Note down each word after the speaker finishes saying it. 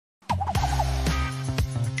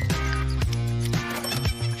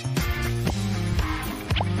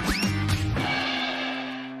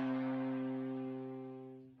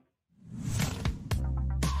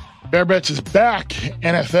Bear Bets is back,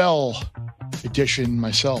 NFL edition.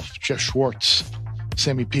 Myself, Jeff Schwartz,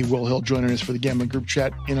 Sammy P. Will Hill joining us for the Gambling Group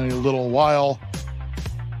Chat in a little while.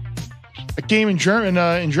 A game in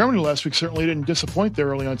Germany last week certainly didn't disappoint there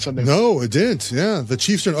early on Sunday. No, it didn't. Yeah, the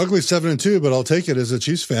Chiefs are an ugly 7-2, but I'll take it as a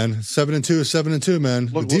Chiefs fan. 7-2 is 7-2, man.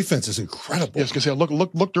 The defense is incredible. Yes, because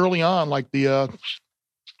looked early on like the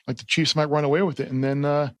Chiefs might run away with it, and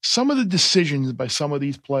then some of the decisions by some of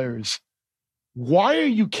these players. Why are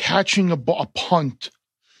you catching a punt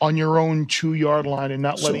on your own 2-yard line and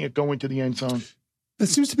not letting it go into the end zone? It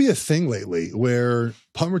seems to be a thing lately where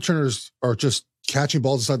punt returners are just catching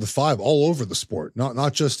balls inside the 5 all over the sport,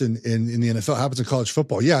 not just in the NFL. It happens in college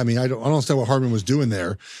football. Yeah, I mean, I don't understand what Hardman was doing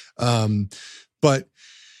there, but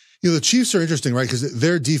the Chiefs are interesting, right? Because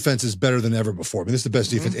their defense is better than ever before. I mean, this is the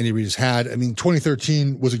best defense Andy Reid has had. I mean,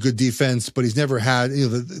 2013 was a good defense, but he's never had,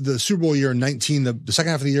 the Super Bowl year in 19, the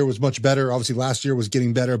second half of the year was much better. Obviously, last year was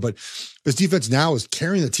getting better, but this defense now is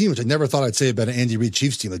carrying the team, which I never thought I'd say about an Andy Reid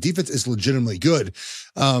Chiefs team. The defense is legitimately good.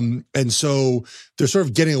 And so they're sort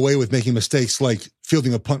of getting away with making mistakes like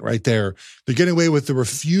fielding a punt right there. They're getting away with the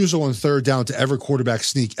refusal on third down to ever quarterback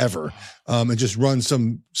sneak ever, and just run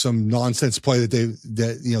some nonsense play that they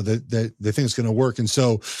think is going to work. And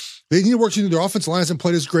so they need to work. Their offensive line hasn't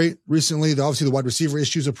played as great recently. Obviously, the wide receiver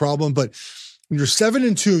issue is a problem, but when you're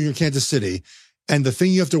 7-2, you're Kansas City, and the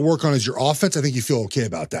thing you have to work on is your offense. I think you feel okay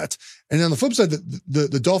about that. And on the flip side,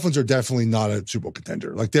 the Dolphins are definitely not a Super Bowl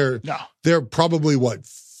contender. Like they're probably what,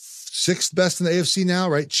 6th best in the AFC now,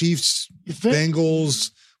 right? Chiefs,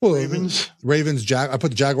 Bengals, Ravens, I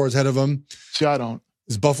put the Jaguars ahead of them. See, I don't.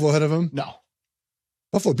 Is Buffalo ahead of them? No.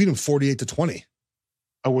 Buffalo beat them 48-20.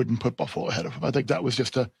 I wouldn't put Buffalo ahead of them. I think that was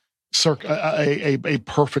just a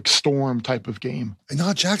perfect storm type of game. And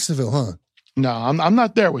not Jacksonville, huh? No, I'm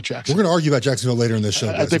not there with Jacksonville. We're going to argue about Jacksonville later in this show.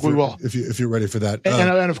 I think we will. If you're ready for that.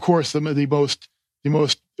 And of course, the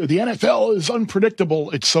NFL is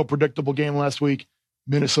unpredictable. It's so predictable game last week.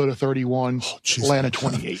 Minnesota 31, Atlanta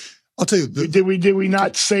 28. I'll tell you. Did we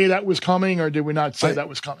not say that was coming, or did we not say that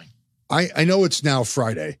was coming? I know it's now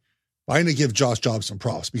Friday. I'm going to give Josh Jobs some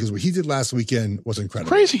props because what he did last weekend was incredible.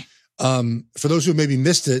 Crazy. For those who maybe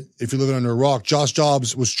missed it, if you're living under a rock, Josh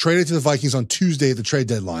Jobs was traded to the Vikings on Tuesday at the trade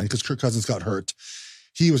deadline because Kirk Cousins got hurt.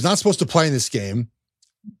 He was not supposed to play in this game.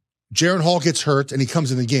 Jaron Hall gets hurt and he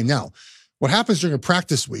comes in the game. Now, what happens during a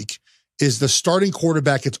practice week is the starting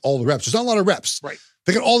quarterback gets all the reps. There's not a lot of reps. Right.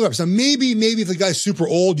 They get all the reps. Now, maybe if the guy's super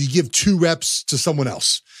old, you give 2 reps to someone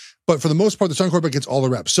else. But for the most part, the starting quarterback gets all the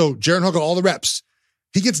reps. So Jaron Hall got all the reps.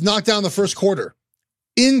 He gets knocked down in the first quarter.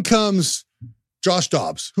 In comes Josh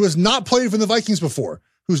Dobbs, who has not played for the Vikings before,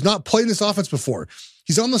 who's not played in this offense before.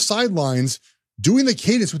 He's on the sidelines doing the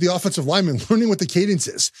cadence with the offensive lineman, learning what the cadence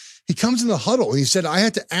is. He comes in the huddle and he said, I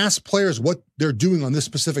had to ask players what they're doing on this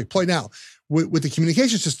specific play. Now, with the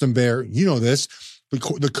communication system, Bear, you know this,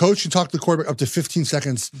 the coach can talk to the quarterback up to 15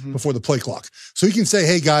 seconds before the play clock. So he can say,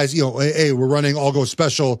 hey, guys, hey, we're running all go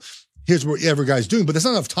special. Here's what every guy's doing. But there's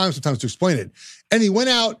not enough time sometimes to explain it. And he went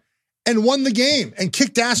out and won the game and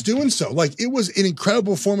kicked ass doing so. Like, it was an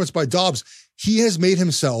incredible performance by Dobbs. He has made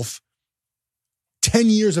himself 10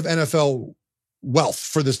 years of NFL wealth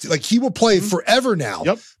for this. Like, he will play forever now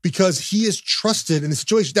because he is trusted in the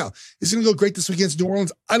situation. Now, is it going to go great this week against New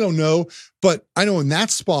Orleans? I don't know. But I know in that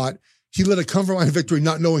spot, he led a come-from-behind victory,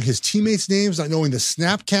 not knowing his teammates' names, not knowing the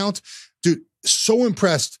snap count. Dude, so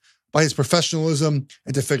impressed by his professionalism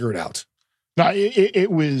and to figure it out. No,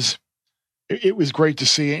 it was great to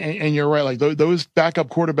see, and you're right. Like those backup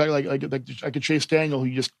quarterback, like a Chase Daniel,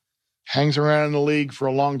 who just hangs around in the league for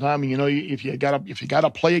a long time, and if you gotta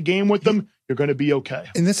play a game with them, you're going to be okay.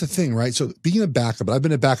 And that's the thing, right? So being a backup, I've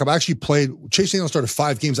been a backup. I actually played. Chase Daniel started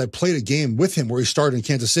 5 games. I played a game with him where he started in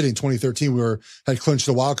Kansas City in 2013. We had clinched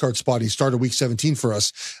the wild card spot. He started week 17 for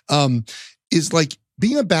us. Is like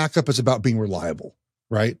being a backup is about being reliable,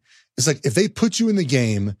 right? It's like if they put you in the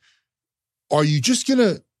game, are you just going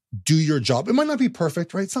to do your job? It might not be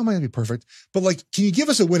perfect, right? It's not might not be perfect, but like, can you give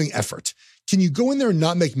us a winning effort? Can you go in there and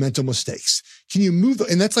not make mental mistakes? Can you move?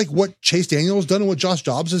 And that's like what Chase Daniel has done and what Josh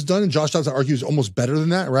Dobbs has done. And Josh Dobbs, I argue, is almost better than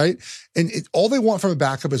that, right? And all they want from a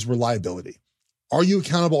backup is reliability. Are you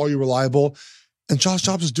accountable? Are you reliable? And Josh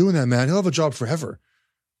Dobbs is doing that, man. He'll have a job forever.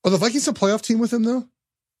 Are the Vikings a playoff team with him, though?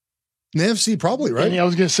 In the NFC, probably, right? I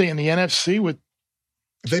was going to say in the NFC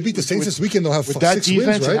if they beat the Saints this weekend, they'll have with 6 that wins,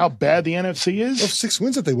 defense right? and how bad the NFC is. They'll have 6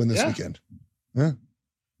 wins if they win this weekend. Yeah.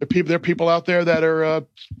 There are people out there that are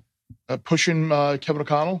pushing Kevin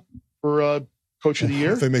O'Connell for Coach of the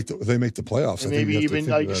Year. If they make the playoffs, and maybe even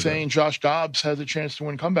like saying Josh Dobbs has a chance to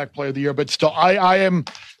win Comeback Player of the Year. But still, I am,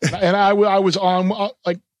 and I was on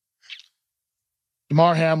like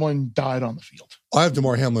DeMar Hamlin died on the field. I have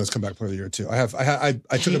DeMar Hamlin as comeback player of the year too. I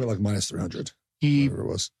took him at like minus 300. Whatever it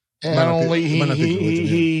was. And only he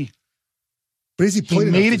but has he played?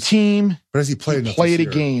 He made a team. But has he played? He played a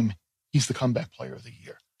game. He's the comeback player of the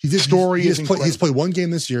year. He did. He's played one game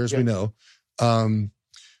this year, as we know. I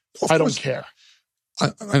don't care.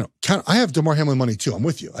 I know. I have DeMar Hamlin money too. I'm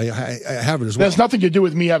with you. I have it as well. That's nothing to do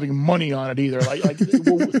with me having money on it either.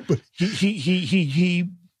 He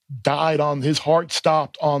died on his heart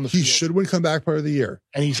stopped on the field. He should win comeback player of the year,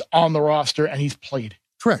 and he's on the roster and he's played.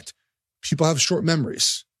 Correct. People have short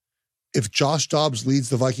memories. If Josh Dobbs leads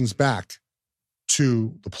the Vikings back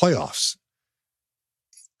to the playoffs,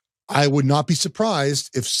 I would not be surprised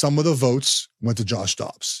if some of the votes went to Josh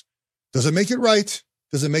Dobbs. Does it make it right?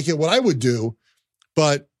 Does it make it what I would do?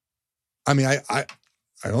 But I mean, I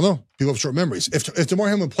don't know. People have short memories. If DeMar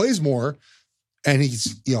Hamlin plays more, and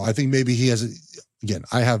he's, I think maybe he has. Again,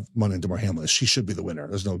 I have money in DeMar Hamlin. She should be the winner.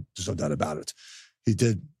 There's no doubt about it. He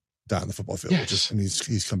did die on the football field, and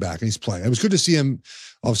he's come back and he's playing. It was good to see him.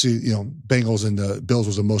 Obviously, Bengals and the Bills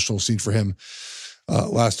was an emotional scene for him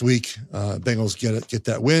last week. Bengals get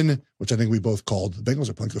that win, which I think we both called. The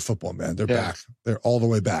Bengals are playing good football, man. They're back. They're all the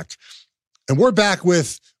way back, and we're back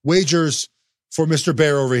with wagers for Mr.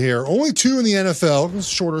 Bear over here. Only 2 in the NFL.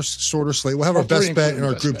 Shorter slate. We'll have our best bet in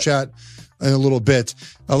our group chat in a little bit.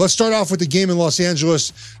 Let's start off with the game in Los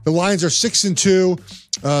Angeles. The Lions are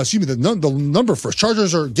 6-2. The number first.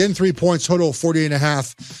 Chargers are getting 3 points, total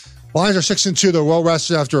 48.5. Lions are 6-2. They're well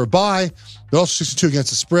rested after a bye. They're also 6-2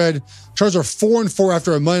 against the spread. Chargers are 4-4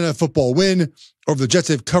 after a Monday Night Football win over the Jets.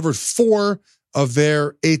 They've covered 4 of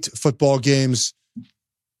their 8 football games.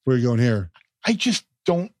 Where are you going here? I just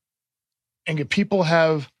don't. And if people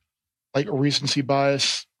have like a recency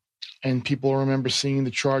bias, and people remember seeing the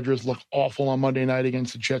Chargers look awful on Monday night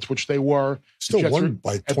against the Jets, which they were. Still won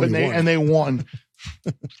by 21. And they won.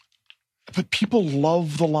 But people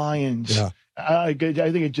love the Lions. Yeah. I think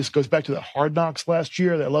it just goes back to the Hard Knocks last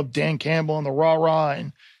year. They love Dan Campbell and the rah-rah.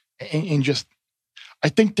 And just, I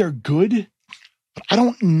think they're good. But I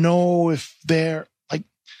don't know if they're, like,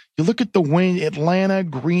 you look at the win, Atlanta,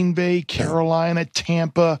 Green Bay, Carolina,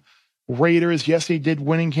 Tampa, Raiders. Yes, they did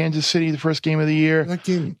win in Kansas City the first game of the year. That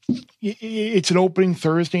game, it's an opening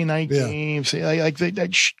Thursday night game. So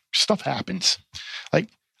stuff happens. Like,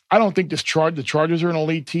 I don't think the Chargers are an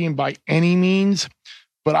elite team by any means,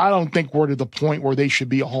 but I don't think we're to the point where they should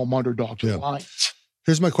be a home underdog to the Lions.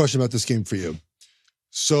 Here's my question about this game for you.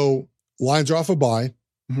 So Lions are off a bye.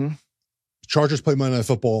 Mm-hmm. Chargers play Monday Night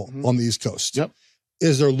Football on the East Coast. Yep.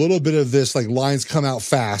 Is there a little bit of this, like, Lions come out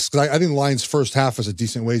fast? Because I think Lions first half is a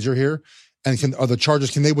decent wager here. And are the Chargers,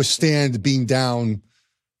 can they withstand being down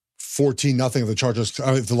 14-0 if the Chargers,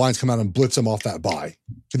 if the Lions come out and blitz them off that bye?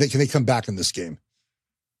 Can they come back in this game?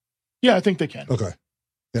 Yeah, I think they can. Okay.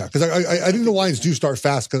 Yeah, because I think the Lions do start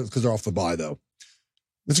fast because they're off the bye, though.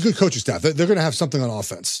 It's a good coaching staff. They're going to have something on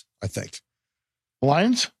offense, I think.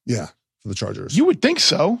 Lions? Yeah, for the Chargers. You would think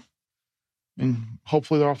so. And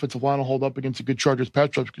hopefully their offensive line will hold up against a good Chargers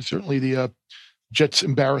patch up, because certainly the Jets'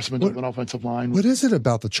 embarrassment of an offensive line. What is it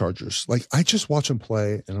about the Chargers? Like, I just watch them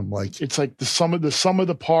play, and I'm like, it's like the sum of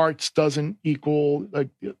the parts doesn't equal. Like,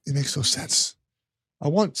 it makes no sense. I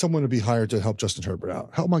want someone to be hired to help Justin Herbert out.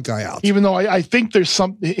 Help my guy out. Even though I think there's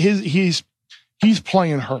he's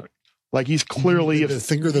playing hurt. Like, he's clearly the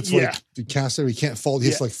finger that's like casted. He can't fall. He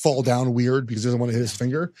has to like fall down weird because he doesn't want to hit his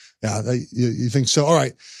finger. Yeah, you think so? All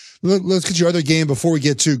right. Let's get your other game before we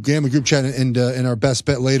get to Gamma Group Chat and our best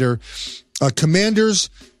bet later.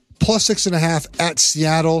 Commanders plus 6.5 at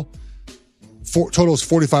Seattle. Total is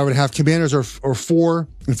 45.5. Commanders are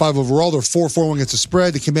 4-5 overall. They're 4-4 against the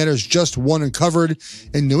spread. The Commanders just won and covered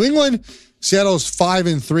in New England. Seattle is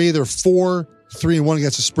 5-3. They're 4-3-1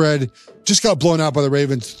 against the spread. Just got blown out by the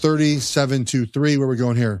Ravens, 37-3. Where are we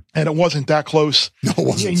going here? And it wasn't that close. No, it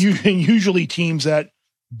wasn't. And usually teams that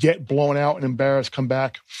get blown out and embarrassed come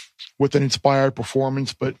back with an inspired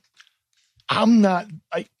performance, but I'm not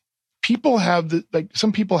like some people have the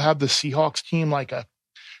Seahawks team like a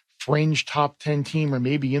fringe top 10 team, or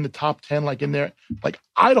maybe in the top 10, like in there. Like,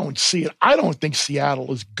 I don't see it. I don't think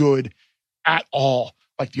Seattle is good at all.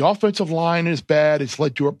 Like, the offensive line is bad. It's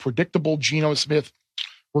led to a predictable Geno Smith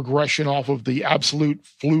regression off of the absolute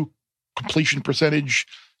fluke completion percentage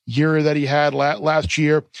year that he had last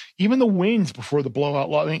year. Even the wins before the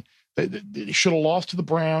blowout, I mean, they should have lost to the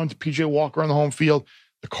Browns. PJ Walker on the home field.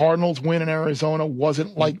 The Cardinals win in Arizona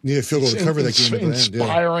wasn't like need a field goal to cover that game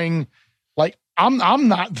inspiring. End, Like, I'm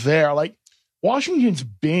not there. Like, Washington's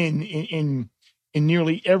been in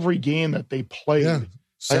nearly every game that they played. Yeah,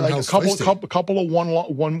 like a couple of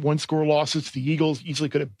one score losses to the Eagles. Easily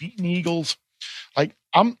could have beaten the Eagles. Like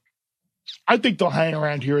I think they'll hang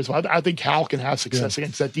around here as well. I think Cal can have success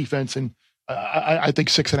against that defense, and I think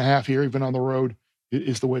 6.5 here, even on the road,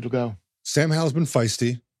 is the way to go. Sam Howell's been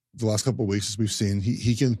feisty the last couple of weeks, as we've seen.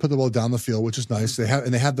 He can put the ball down the field, which is nice. They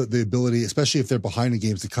have the ability, especially if they're behind the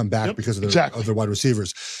games, to come back because of their wide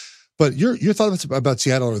receivers. But your thoughts about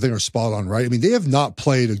Seattle, I think, are spot on, right? I mean, they have not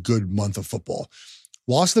played a good month of football.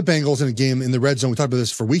 Lost the Bengals in a game in the red zone. We talked about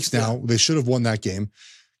this for weeks now. They should have won that game.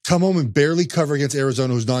 Come home and barely cover against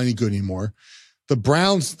Arizona, who's not any good anymore. The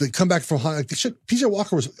Browns, they come back from PJ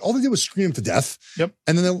Walker all they did was scream him to death. Yep.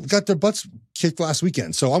 And then they got their butts kicked last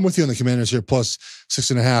weekend. So I'm with you on the Commanders here, plus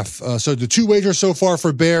 6.5. So the two wagers so far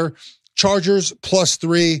for Bear, Chargers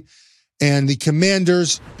 +3, and the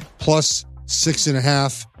Commanders plus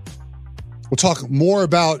 6.5. We'll talk more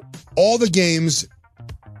about all the games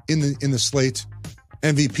in the slate.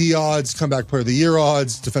 MVP odds, comeback player of the year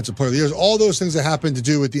odds, defensive player of the year, all those things that happen to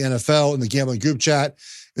do with the NFL and the gambling group chat.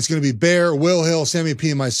 It's going to be Bear, Will Hill, Sammy P,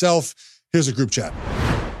 and myself. Here's a group chat.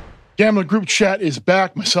 Gambling group chat is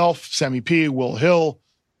back. Myself, Sammy P, Will Hill,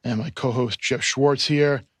 and my co-host Jeff Schwartz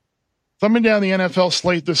here. Thumbing down the NFL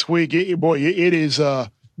slate this week. It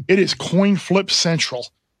is coin flip central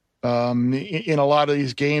in a lot of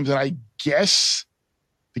these games, and I guess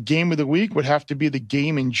the game of the week would have to be the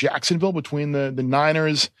game in Jacksonville between the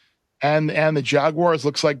Niners and the Jaguars.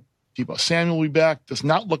 Looks like Deebo Samuel will be back. Does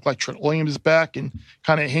not look like Trent Williams is back, and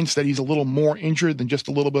kind of hints that he's a little more injured than just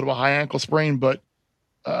a little bit of a high ankle sprain. But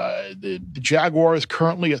the Jaguars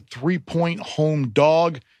currently a 3-point home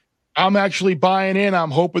dog. I'm actually buying in.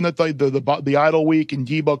 I'm hoping that the idle week and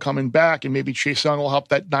Deebo coming back and maybe Chase Young will help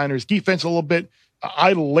that Niners defense a little bit.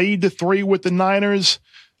 I laid the 3 with the Niners.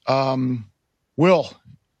 Will,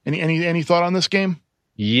 any thought on this game?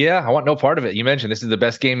 Yeah, I want no part of it. You mentioned this is the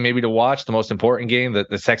best game maybe to watch, the most important game, the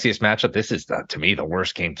sexiest matchup. This is, to me, the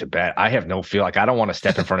worst game to bet. I have no feel like I don't want to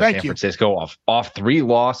step in front of San Francisco off 3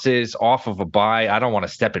 losses, off of a bye. I don't want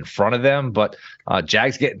to step in front of them, but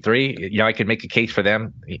Jags getting 3, I could make a case for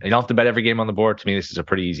them. You don't have to bet every game on the board. To me, this is a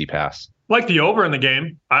pretty easy pass. Like the over in the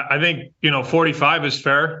game. I think, 45 is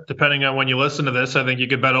fair, depending on when you listen to this. I think you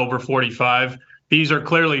could bet over 45. These are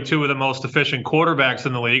clearly 2 of the most efficient quarterbacks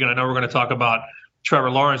in the league, and I know we're going to talk about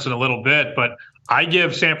Trevor Lawrence in a little bit, but I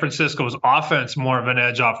give San Francisco's offense more of an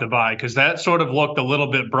edge off the bye because that sort of looked a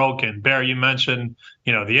little bit broken. Bear, you mentioned,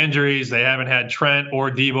 the injuries. They haven't had Trent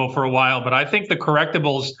or Deebo for a while, but I think the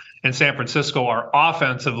correctables in San Francisco are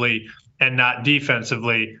offensively and not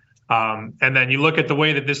defensively. And then you look at the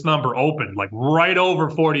way that this number opened, like right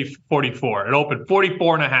over 44. It opened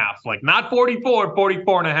 44.5, like not 44,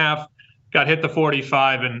 44.5. Got hit the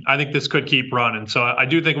 45, and I think this could keep running. So I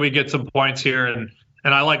do think we get some points here, and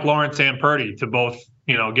I like Lawrence and Purdy to both,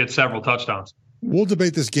 get several touchdowns. We'll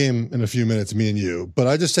debate this game in a few minutes, me and you. But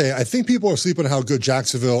I just say, I think people are sleeping on how good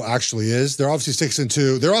Jacksonville actually is. They're obviously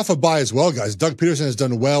 6-2. They're off a bye as well, guys. Doug Peterson has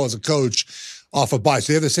done well as a coach off a bye.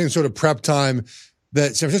 So they have the same sort of prep time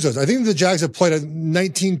that San Francisco does. I think the Jags have played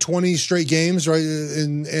 19, 20 straight games, right?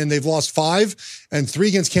 And they've lost 5 and 3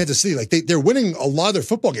 against Kansas City. Like they're winning a lot of their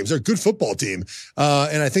football games. They're a good football team.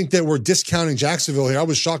 And I think that we're discounting Jacksonville here. I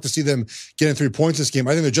was shocked to see them getting 3 points this game.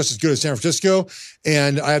 I think they're just as good as San Francisco,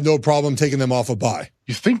 and I have no problem taking them off a bye.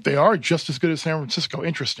 You think they are just as good as San Francisco?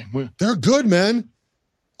 Interesting. They're good, man.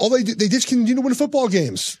 They just continue to win football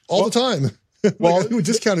games all the time. Well, we're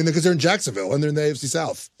discounting them because they're in Jacksonville and they're in the AFC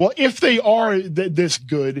South. Well, if they are this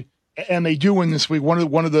good and they do win this week, one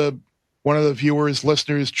of the viewers,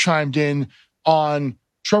 listeners chimed in on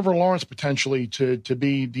Trevor Lawrence potentially to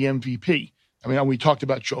be the MVP. I mean, we talked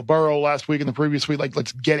about Joe Burrow last week and the previous week. Like,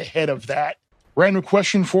 let's get ahead of that. Random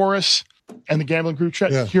question for us and the gambling group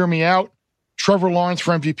chat. Yeah. Hear me out. Trevor Lawrence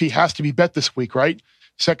for MVP has to be bet this week, right?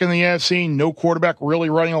 Second in the AFC, no quarterback really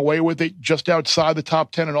running away with it, just outside the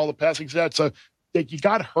top 10 and all the passing stats. So you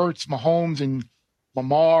got Hurts, Mahomes, and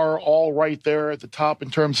Lamar all right there at the top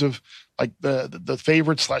in terms of like the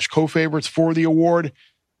favorites / co-favorites for the award.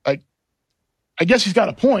 Like, I guess he's got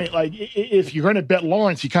a point. Like, if you're going to bet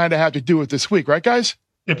Lawrence, you kind of have to do it this week, right, guys?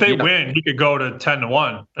 If they win, he could go to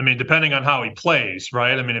 10-1. I mean, depending on how he plays,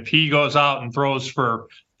 right? I mean, if he goes out and throws for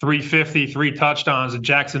 350, 3 touchdowns, and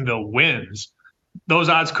Jacksonville wins, those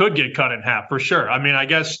odds could get cut in half for sure. I mean, I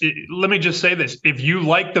guess let me just say this. If you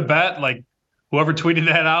like the bet, like whoever tweeted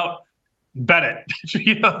that out, bet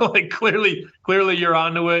it. Like clearly you're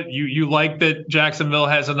onto it. You like that Jacksonville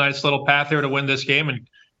has a nice little path here to win this game, and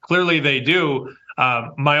clearly they do.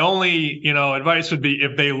 My only, advice would be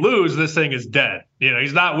if they lose, this thing is dead.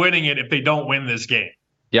 He's not winning it if they don't win this game.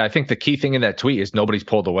 Yeah, I think the key thing in that tweet is nobody's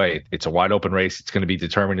pulled away. It's a wide open race. It's going to be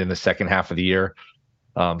determined in the second half of the year.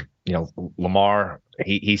 Lamar,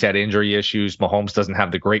 he's had injury issues. Mahomes doesn't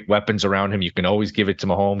have the great weapons around him. You can always give it to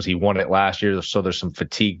Mahomes. He won it last year, so there's some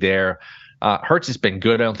fatigue there. Hurts has been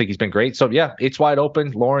good. I don't think he's been great. So yeah, it's wide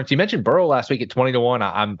open. Lawrence, you mentioned Burrow last week at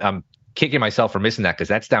 20-1. I'm kicking myself for missing that because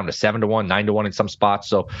that's down to 7-1, 9-1 in some spots.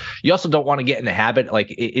 So you also don't want to get in the habit.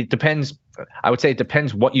 Like it depends. I would say it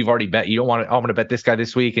depends what you've already bet. You don't want to, I'm going to bet this guy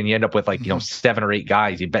this week, and you end up with 7 or 8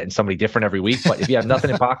 guys. You're betting somebody different every week. But if you have nothing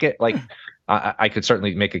in pocket, I could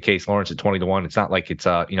certainly make a case. Lawrence at 20-1. It's not like it's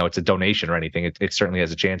it's a donation or anything. It certainly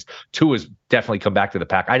has a chance. Tua has definitely come back to the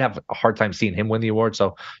pack. I'd have a hard time seeing him win the award.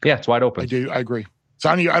 So yeah, it's wide open. I agree. So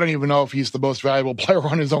I don't even know if he's the most valuable player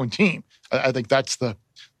on his own team. I think that's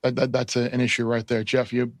an issue right there.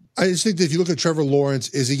 Jeff, I just think that if you look at Trevor Lawrence,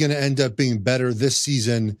 is he going to end up being better this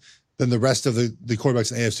season than the rest of the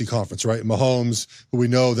quarterbacks in the AFC conference, right? Mahomes, who we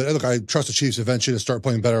know that, look, I trust the Chiefs eventually to start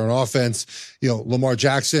playing better on offense. Lamar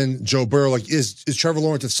Jackson, Joe Burrow, is Trevor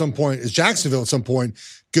Lawrence at some point, is Jacksonville at some point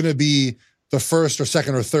going to be the first or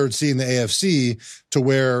second or third seed in the AFC to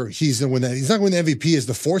where he's going to win that? He's not going to win the MVP as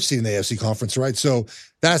the 4th seed in the AFC conference, right? So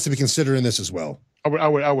that has to be considered in this as well. I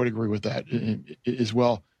would agree with that as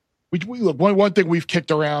well. Look, one thing we've kicked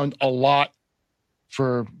around a lot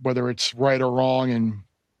for whether it's right or wrong, and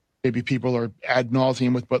maybe people are ad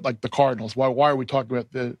nauseum with, but like the Cardinals. Why are we talking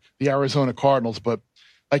about the Arizona Cardinals? But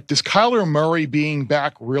does Kyler Murray being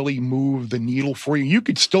back really move the needle for you? You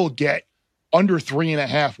could still get under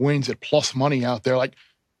 3.5 wins at plus money out there.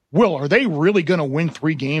 Will, are they really going to win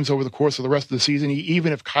 3 games over the course of the rest of the season,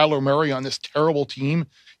 even if Kyler Murray on this terrible team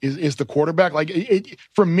is the quarterback?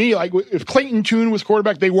 For me, if Clayton Tune was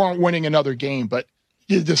quarterback, they weren't winning another game. But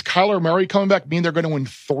does Kyler Murray coming back mean they're going to win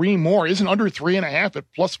 3 more? Isn't under 3.5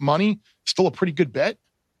 at plus money still a pretty good bet?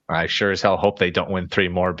 I sure as hell hope they don't win 3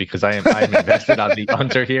 more because I'm invested on the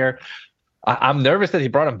under here. I'm nervous that he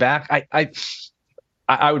brought him back.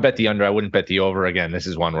 I would bet the under. I wouldn't bet the over. Again, this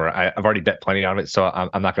is one where I've already bet plenty on it, so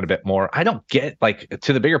I'm not going to bet more. I don't get,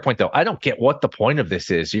 to the bigger point, though, I don't get what the point of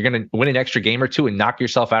this is. You're going to win an extra game or 2 and knock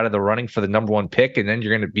yourself out of the running for the number 1 pick, and then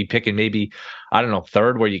you're going to be picking maybe,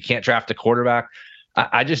 3rd, where you can't draft a quarterback.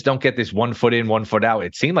 I just don't get this 1 foot in, 1 foot out.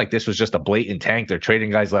 It seemed like this was just a blatant tank. They're trading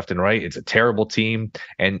guys left and right. It's a terrible team.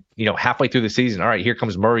 And, halfway through the season, all right, here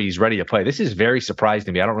comes Murray. He's ready to play. This is very surprising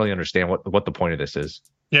to me. I don't really understand what the point of this is.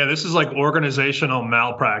 Yeah, this is like organizational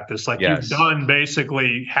malpractice. Yes. You've done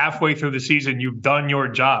basically halfway through the season, you've done your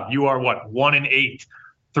job. You are 1-8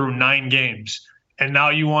 through 9 games. And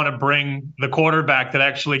now you want to bring the quarterback that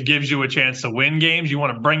actually gives you a chance to win games. You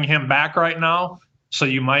want to bring him back right now, so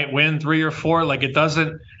you might win 3 or 4. It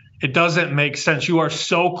doesn't make sense. You are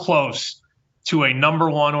so close to a number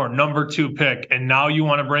 1 or number 2 pick, and now you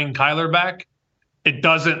want to bring Kyler back? It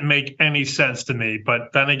doesn't make any sense to me.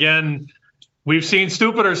 But then again, we've seen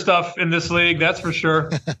stupider stuff in this league, that's for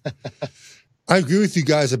sure. I agree with you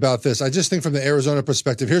guys about this. I just think from the Arizona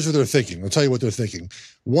perspective, here's what they're thinking. I'll tell you what they're thinking.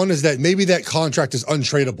 One is that maybe that contract is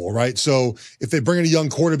untradeable, right? So if they bring in a young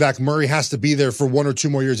quarterback, Murray has to be there for 1 or 2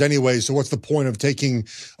 more years anyway. So what's the point of taking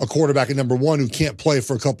a quarterback at number 1 who can't play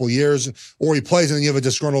for a couple of years, or he plays and then you have a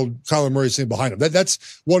disgruntled Kyler Murray sitting behind him?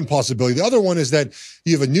 That's one possibility. The other one is that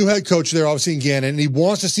you have a new head coach there, obviously in Gannon, and he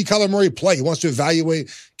wants to see Kyler Murray play. He wants to evaluate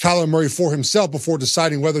Kyler Murray for himself before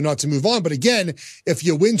deciding whether or not to move on. But again, if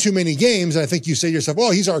you win too many games, I think you say to yourself,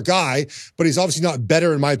 well, he's our guy, but he's obviously not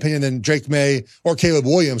better, in my opinion, than Drake May or Caleb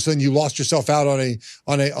Williams. So then you lost yourself out on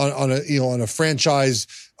a franchise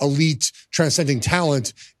elite transcending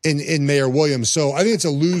talent in May or Williams. So I think it's a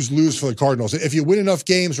lose-lose for the Cardinals. If you win enough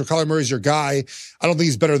games where Kyler Murray's your guy, I don't think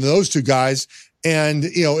he's better than those 2 guys. And,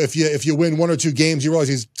 if you win 1 or 2 games, you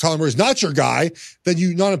realize Kyler Murray's not your guy, then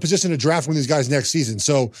you're not in a position to draft one of these guys next season.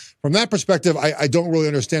 So from that perspective, I don't really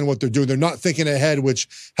understand what they're doing. They're not thinking ahead, which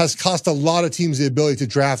has cost a lot of teams the ability to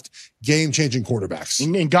draft game-changing quarterbacks.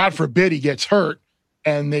 And God forbid he gets hurt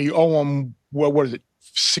and they owe him, what is it,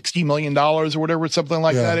 $60 million or whatever, something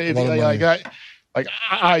like that.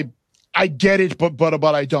 I get it,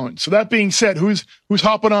 but I don't. So that being said, who's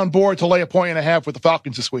hopping on board to lay 1.5 with the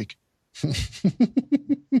Falcons this week?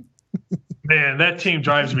 Man, that team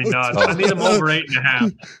drives me nuts. I need them over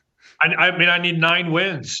 8.5. I need 9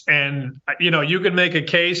 wins. And, you can make a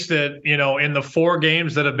case that, in the 4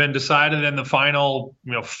 games that have been decided in the final,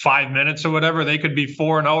 5 minutes or whatever, they could be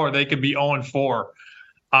 4-0 or they could be 0-4.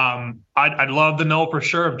 I'd love to know for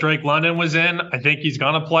sure if Drake London was in. I think he's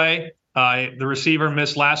going to play. The receiver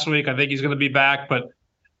missed last week. I think he's going to be back. But,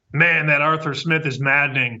 man, that Arthur Smith is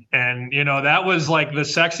maddening. And, that was like the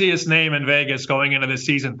sexiest name in Vegas going into the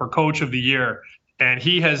season for coach of the year. And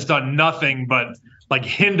he has done nothing but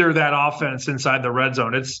hinder that offense inside the red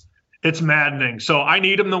zone. It's it's maddening. So I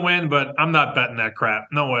need them to win, but I'm not betting that crap.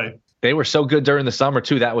 No way. They were so good during the summer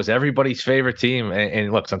too. That was everybody's favorite team.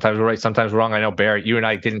 And look, sometimes we're right, sometimes we're wrong. I know, Barrett, you and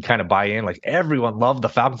I didn't kind of buy in. Like, everyone loved the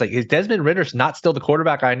Falcons. Like, is Desmond Ridder not still the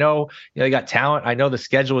quarterback? I know, they got talent. I know the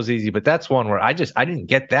schedule was easy, but that's one where I didn't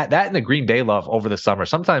get that and the Green Bay love over the summer.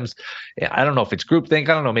 Sometimes, I don't know if it's groupthink.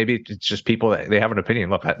 I don't know. Maybe it's just people that they have an opinion.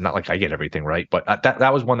 Look, not like I get everything right, but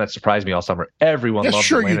that was one that surprised me all summer. Everyone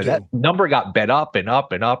loved Atlanta. That number got bet up and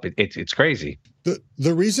up and up. It's crazy.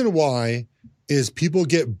 The reason why is people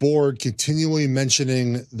get bored continually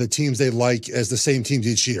mentioning the teams they like as the same teams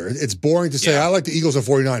each year. It's boring to say, I like the Eagles and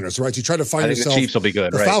 49ers, right? You try to find yourself. The Chiefs will be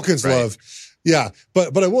good. The Falcons love. Yeah.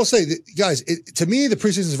 But I will say, guys, to me, the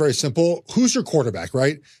preseason is very simple. Who's your quarterback,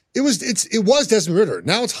 right? It was Desmond Ridder.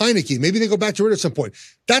 Now it's Heineke. Maybe they go back to Ridder at some point.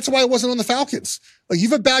 That's why it wasn't on the Falcons. Like, you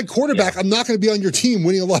have a bad quarterback. I'm not going to be on your team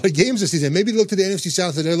winning a lot of games this season. Maybe they looked at the NFC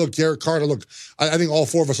South and they look, Derek Carr. I think all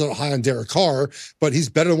four of us are high on Derek Carr, but he's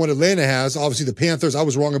better than what Atlanta has. Obviously, the Panthers, I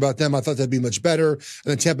was wrong about them. I thought that'd be much better. And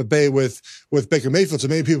then Tampa Bay with Baker Mayfield. So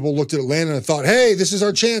many people looked at Atlanta and thought, hey, this is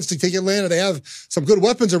our chance to take Atlanta. They have some good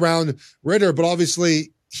weapons around Ridder, but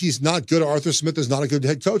obviously he's not good. Arthur Smith is not a good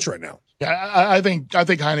head coach right now. Yeah, I think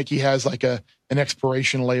Heineke has like an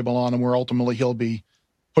expiration label on him where ultimately he'll be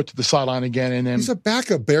put to the sideline again. And then he's a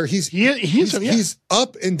backup, Bear. He's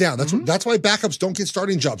up and down. That's why backups don't get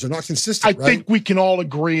starting jobs. They're not consistent. I think we can all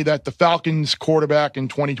agree that the Falcons quarterback in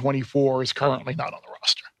 2024 is currently not on the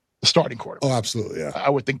roster. The starting quarterback. Oh, absolutely. Yeah.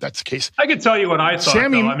 I would think that's the case. I can tell you what I thought,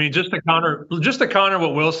 Sammy, though. I mean, just to counter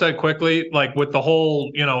what Will said quickly, like with the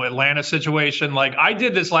whole, Atlanta situation, like I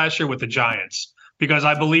did this last year with the Giants because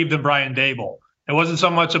I believed in Brian Daboll. It wasn't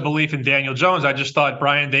so much a belief in Daniel Jones. I just thought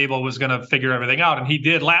Brian Daboll was going to figure everything out. And he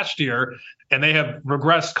did last year, and they have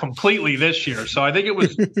regressed completely this year. So I think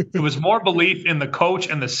it was more belief in the coach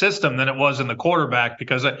and the system than it was in the quarterback,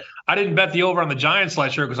 because I didn't bet the over on the Giants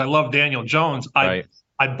last year because I love Daniel Jones. Right.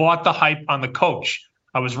 I bought the hype on the coach.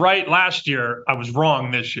 I was right last year. I was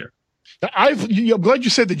wrong this year. I'm glad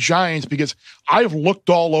you said the Giants, because I've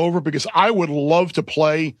looked all over, because I would love to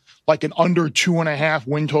play like an under 2.5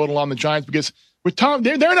 win total on the Giants, because with Tom,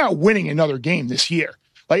 they're not winning another game this year.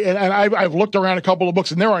 Like, and I've looked around a couple of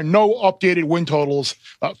books, and there are no updated win totals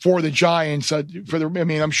for the Giants.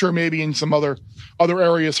 I'm sure maybe in some other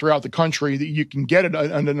areas throughout the country that you can get it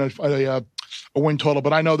under a win total,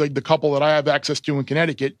 but I know the couple that I have access to in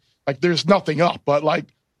Connecticut, like there's nothing up. But like,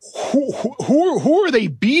 who are they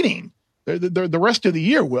beating the rest of the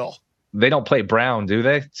year, Will? They don't play Brown, do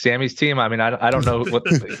they? Sammy's team. I mean, I don't know what.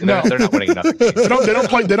 No. They're not winning another game.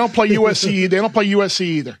 They don't play USC. They don't play USC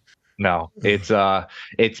either. No, it's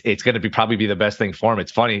going to probably be the best thing for him.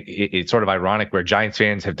 It's funny. It's sort of ironic where Giants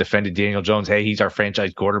fans have defended Daniel Jones. Hey, he's our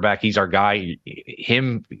franchise quarterback. He's our guy.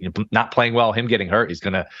 Him not playing well, him getting hurt is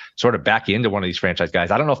going to sort of back you into one of these franchise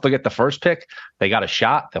guys. I don't know if they'll get the first pick. They got a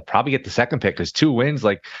shot. They'll probably get the second pick, because 2 wins.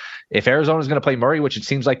 Like, if Arizona's going to play Murray, which it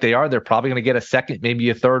seems like they are, they're probably going to get a second, maybe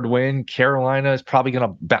a third win. Carolina is probably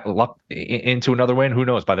going to luck into another win. Who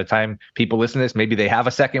knows? By the time people listen to this, maybe they have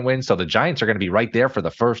a second win. So the Giants are going to be right there for the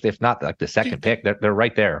first, if not like the second pick. They're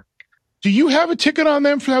right there. Do you have a ticket on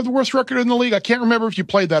them for have the worst record in the league? I can't remember if you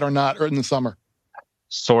played that or not, or in the summer.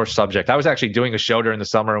 Sore subject. I was actually doing a show during the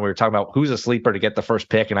summer, and we were talking about who's a sleeper to get the first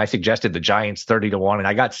pick, and I suggested the Giants 30-1, and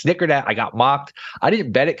I got snickered at. I got mocked. I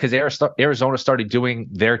didn't bet it because Arizona started doing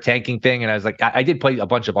their tanking thing, and I was like, I did play a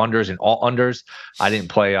bunch of unders and all unders. I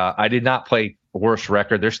did not play worst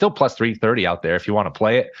record. There's still plus 330 out there if you want to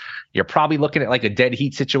play it. You're probably looking at like a dead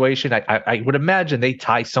heat situation. I would imagine they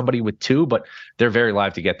tie somebody with 2, but they're very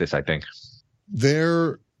live to get this, I think.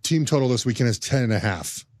 Their team total this weekend is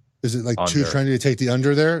 10.5. Is it like under. 2 trying to take the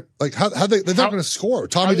under there? Like they're not going to score.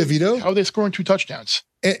 Tommy DeVito? How are they scoring 2 touchdowns?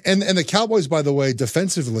 And the Cowboys, by the way,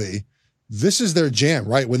 defensively, this is their jam,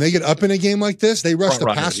 right? When they get up in a game like this, they rush the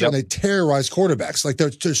passer and they terrorize quarterbacks. Like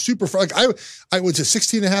they're super. Like I would say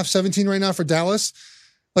 16.5, 17 right now for Dallas.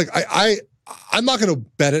 Like I'm not going to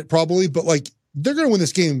bet it probably, but like they're going to win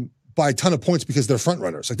this game by a ton of points because they're front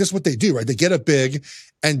runners. Like this is what they do, right? They get up big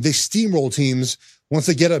and they steamroll teams once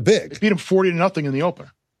they get up big. They beat them 40-0 in the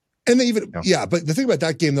opener. And they even, but the thing about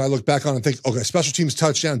that game that I look back on and think, okay, special teams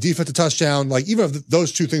touchdown, defensive touchdown, like even if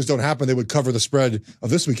those 2 things don't happen, they would cover the spread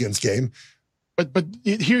of this weekend's game. But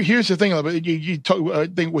here's the thing. I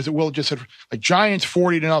think was it Will just said, like Giants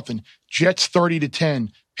 40-0, Jets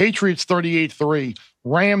 30-10, Patriots 38-3,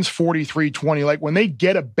 Rams 43-20. Like when they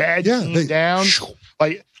get a bad team down,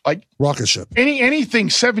 like rocket ship.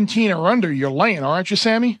 Anything 17 or under, you're laying, aren't you,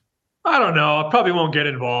 Sammy? I don't know. I probably won't get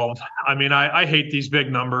involved. I mean, I hate these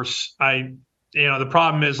big numbers. The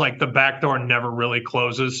problem is like the back door never really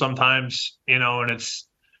closes sometimes, and it's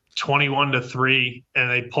 21-3, and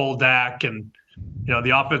they pull Dak, and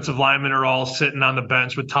the offensive linemen are all sitting on the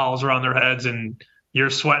bench with towels around their heads, and you're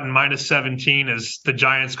sweating -17 as the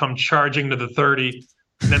Giants come charging to the 30,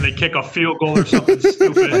 and then they kick a field goal or something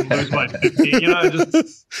stupid and lose by 15.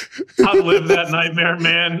 Just I'd live that nightmare,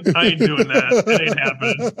 man. I ain't doing that. It ain't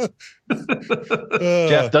happening.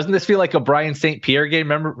 Jeff, doesn't this feel like a Brian St. Pierre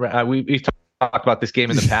game? Remember, we've talked about this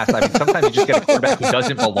game in the past. I mean, sometimes you just get a quarterback who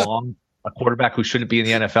doesn't belong, a quarterback who shouldn't be in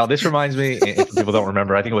the NFL. This reminds me, if people don't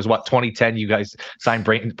remember, I think it was 2010. You guys signed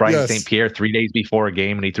Brian St. Pierre 3 days before a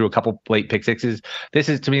game, and he threw a couple late pick sixes. This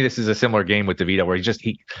is a similar game with DeVito, where you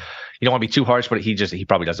don't want to be too harsh, but he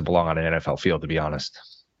probably doesn't belong on an NFL field, to be honest.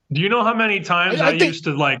 Do you know how many times I used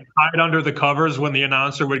to hide under the covers when the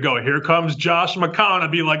announcer would go, "Here comes Josh McCown"?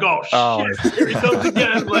 I'd be like, "Oh shit, here he comes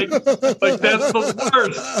again!" Like that's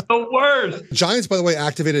the worst. Giants, by the way,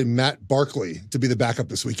 activated Matt Barkley to be the backup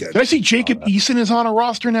this weekend. Did I see Jacob Eason is on a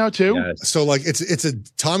roster now too? Yes. So it's a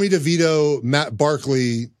Tommy DeVito, Matt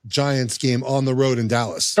Barkley Giants game on the road in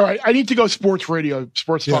Dallas. All right, I need to go sports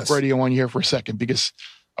talk radio on here for a second, because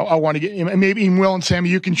I want to get, maybe Will and Sammy,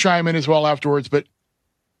 you can chime in as well afterwards, but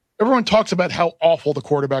everyone talks about how awful the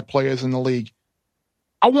quarterback play is in the league.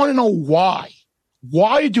 I want to know why.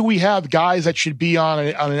 Why do we have guys that should be on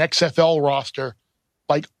an XFL roster,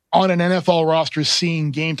 on an NFL roster,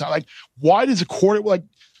 seeing game time? Why does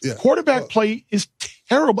quarterback play is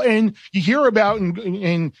terrible? And you hear about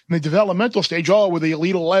in the developmental stage, with the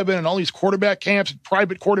Elite 11 and all these quarterback camps and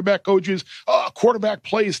private quarterback coaches, quarterback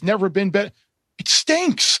play has never been better. It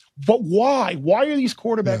stinks. But why? Why are these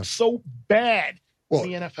quarterbacks so bad? Well,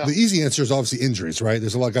 in the NFL. The easy answer is obviously injuries, right?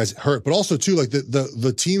 There's a lot of guys hurt, but also too,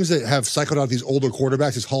 the teams that have cycled out these older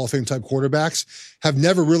quarterbacks, these Hall of Fame type quarterbacks, have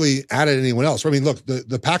never really added anyone else. I mean, look,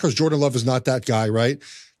 the Packers, Jordan Love is not that guy, right?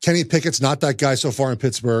 Kenny Pickett's not that guy so far in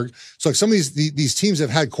Pittsburgh. So some of these teams have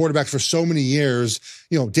had quarterbacks for so many years.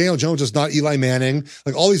 Daniel Jones is not Eli Manning.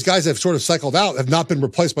 All these guys that have sort of cycled out have not been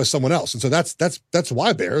replaced by someone else. And so that's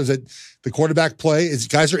why, Bear, is that the quarterback play is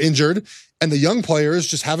guys are injured and the young players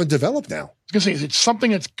just haven't developed now. I was going to say, is it something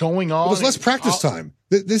that's going on? Well, there's less practice time.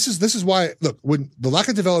 This is why, look, when the lack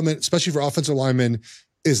of development, especially for offensive linemen,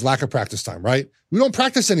 is lack of practice time, right? We don't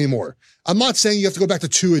practice anymore. I'm not saying you have to go back to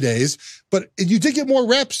 2 a days, but you did get more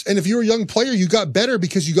reps. And if you're a young player, you got better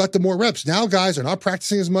because you got the more reps. Now guys are not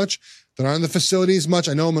practicing as much. They're not in the facility as much.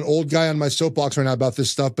 I know I'm an old guy on my soapbox right now about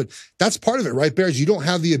this stuff, but that's part of it, right, Bears? You don't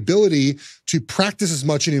have the ability to practice as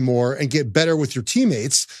much anymore and get better with your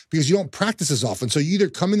teammates because you don't practice as often. So you either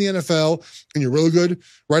come in the NFL and you're really good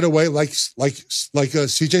right away, like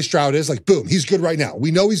CJ Stroud is, boom, he's good right now.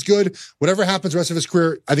 We know he's good. Whatever happens the rest of his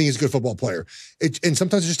career, I think he's a good football player. And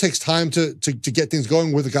sometimes it just takes time to get things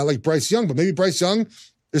going with a guy like Bryce Young, but maybe Bryce Young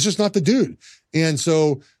is just not the dude. And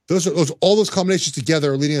so all those combinations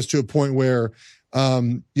together are leading us to a point where,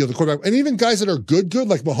 the quarterback, and even guys that are good,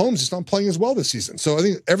 like Mahomes, is not playing as well this season. So I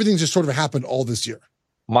think everything's just sort of happened all this year.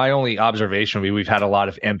 My only observation, we've had a lot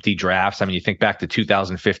of empty drafts. I mean, you think back to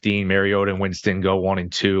 2015, Mariota and Winston go 1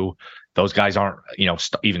 and 2. Those guys aren't,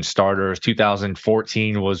 even starters.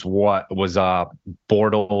 2014 was Bortles,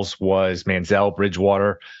 was Manziel,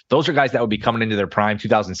 Bridgewater. Those are guys that would be coming into their prime.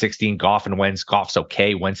 2016, Goff and Wentz. Goff's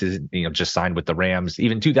okay. Wentz is, just signed with the Rams.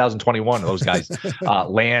 Even 2021, those guys,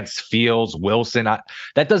 Lance, Fields, Wilson.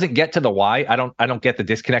 That doesn't get to the why. I don't get the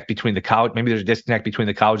disconnect between the college. Maybe there's a disconnect between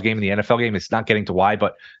the college game and the NFL game. It's not getting to why,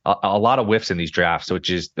 but a lot of whiffs in these drafts. So it's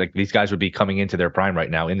just these guys would be coming into their prime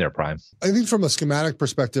right now, in their prime. I think from a schematic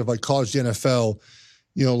perspective, college, the NFL,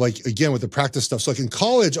 again, with the practice stuff. So in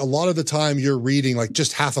college, a lot of the time you're reading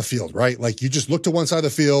just half a field, right? You just look to one side of the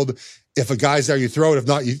field. If a guy's there, you throw it. If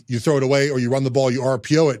not, you throw it away, or you run the ball, you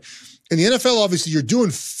RPO it. In the NFL, obviously, you're doing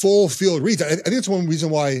full field reads. I think it's one reason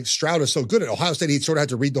why Stroud is so good at Ohio State. He sort of had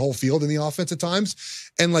to read the whole field in the offense at times.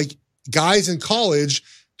 And guys in college,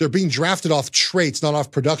 they're being drafted off traits, not off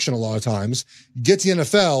production a lot of times. You get to the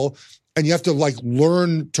NFL and you have to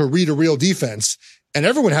learn to read a real defense. And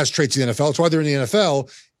everyone has traits in the NFL. That's why they're in the NFL.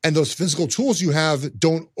 And those physical tools you have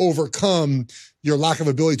don't overcome your lack of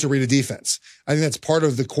ability to read a defense. I think that's part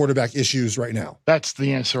of the quarterback issues right now. That's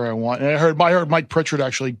the answer I want. And I heard Mike Pritchard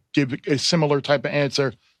actually give a similar type of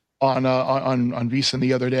answer on VSiN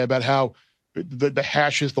the other day about how the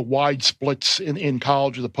hashes, the wide splits in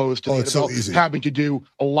college as opposed to the NFL, so having to do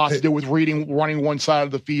a lot to do with running one side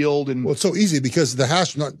of the field. And it's so easy because the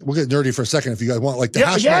hash, we'll get nerdy for a second if you guys want,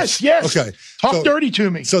 hash marks. Yes. Okay. Talk dirty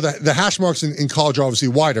to me. So the hash marks in college are obviously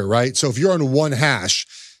wider, right? So if you're on one hash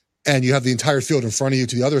and you have the entire field in front of you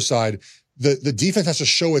to the other side, the defense has to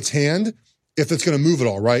show its hand if it's going to move at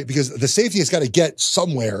all, right? Because the safety has got to get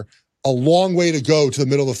somewhere, a long way to go to the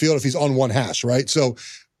middle of the field if he's on one hash, right? So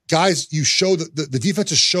guys, you show the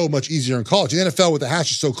defenses show much easier in college. In the NFL, with the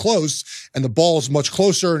hash is so close and the ball's much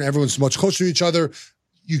closer and everyone's much closer to each other,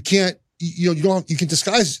 you can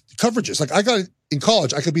disguise coverages. Like in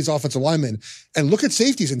college, I could be his offensive lineman and look at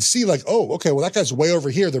safeties and see like, oh, okay, well, that guy's way over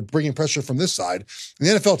here. They're bringing pressure from this side. In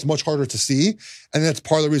the NFL, it's much harder to see. And that's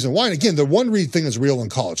part of the reason why. And again, the one read thing is real in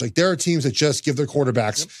college. Like there are teams that just give their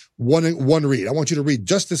quarterbacks one read. I want you to read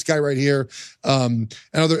just this guy right here. And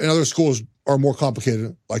other schools are more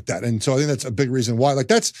complicated like that. And so I think that's a big reason why. Like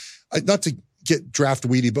that's not to get draft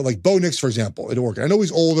weedy, but like Bo Nix, for example, at Oregon. I know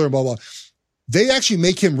he's older and blah, blah. They actually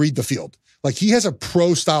make him read the field. Like he has a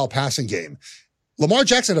pro-style passing game. Lamar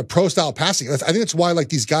Jackson had a pro-style passing. I think that's why like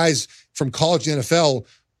these guys from college to NFL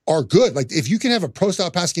are good. Like if you can have a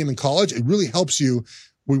pro-style passing game in college, it really helps you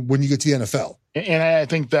when you get to the NFL. And I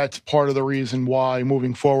think that's part of the reason why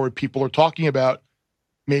moving forward, people are talking about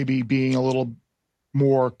maybe being a little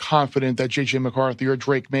more confident that J.J. McCarthy or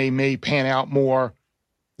Drake may pan out more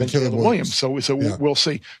than Caleb Williams. So yeah. We'll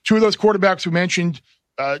see. Two of those quarterbacks we mentioned,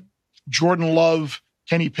 Jordan Love,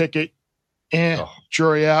 Kenny Pickett,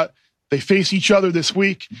 jury out. They face each other this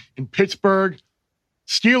week in Pittsburgh.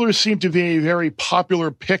 Steelers seem to be a very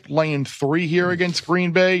popular pick, laying 3 here against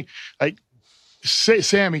Green Bay.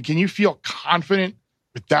 Sammy, can you feel confident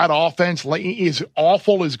with that offense? Like, as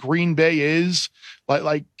awful as Green Bay is,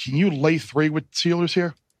 like, can you lay 3 with Steelers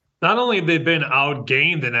here? Not only have they been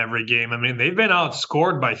outgained in every game, I mean, they've been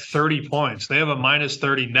outscored by 30 points. They have a minus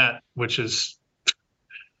 30 net, which is,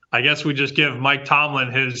 I guess we just give Mike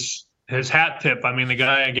Tomlin his hat tip. I mean, the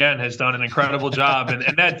guy, again, has done an incredible job.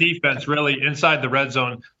 And that defense really, inside the red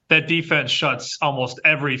zone, that defense shuts almost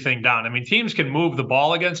everything down. I mean, teams can move the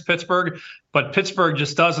ball against Pittsburgh, but Pittsburgh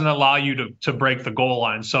just doesn't allow you to break the goal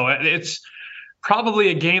line. So it's probably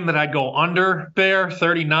a game that I'd go under there,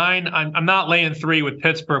 39. I'm not laying 3 with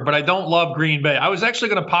Pittsburgh, but I don't love Green Bay. I was actually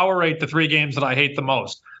going to power rate the 3 games that I hate the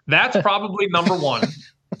most. That's probably number 1.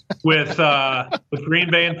 With Green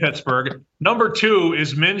Bay and Pittsburgh. Number 2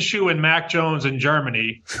 is Minshew and Mac Jones in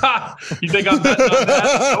Germany. Ha! You think I'm betting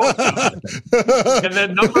on that? And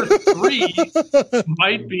then number 3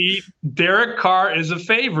 might be Derek Carr is a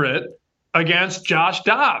favorite against Josh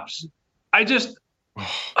Dobbs. I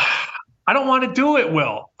don't want to do it,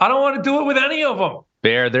 Will. I don't want to do it with any of them.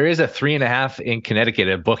 There is a 3.5 in Connecticut,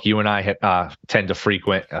 a book you and I tend to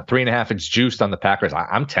frequent. 3.5, it's juiced on the Packers.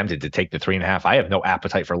 I'm tempted to take the 3.5. I have no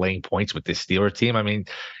appetite for laying points with this Steelers team. I mean,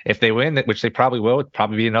 if they win, which they probably will, it'd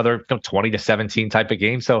probably be another 20-17 type of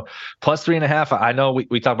game. So plus 3.5, I know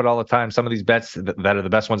we talk about all the time. Some of these bets that are the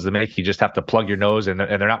best ones to make, you just have to plug your nose, and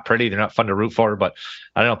they're not pretty. They're not fun to root for. But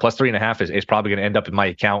I don't know, plus 3.5 is probably going to end up in my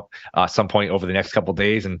account some point over the next couple of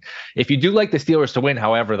days. And if you do like the Steelers to win,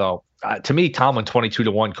 however, though, to me, Tomlin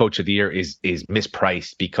 22-1 coach of the year is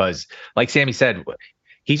mispriced because, like Sammy said,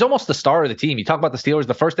 he's almost the star of the team. You talk about the Steelers,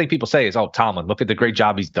 the first thing people say is, oh, Tomlin, look at the great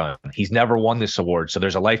job he's done. He's never won this award. So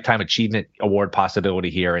there's a lifetime achievement award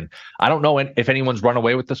possibility here. And I don't know if anyone's run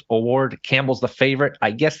away with this award. Campbell's the favorite.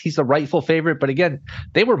 I guess he's the rightful favorite. But again,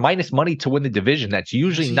 they were minus money to win the division. That's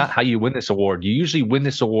usually not how you win this award. You usually win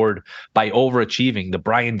this award by overachieving, the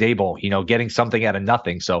Brian Daboll, getting something out of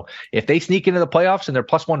nothing. So if they sneak into the playoffs and they're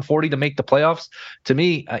plus 140 to make the playoffs, to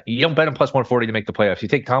me, you don't bet them plus 140 to make the playoffs. You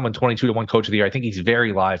take Tomlin 22-1 coach of the year. I think he's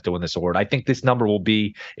very live to win this award. I think this number will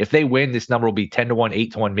be, if they win, this number will be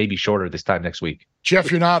 10-1, 8-1, maybe shorter this time next week.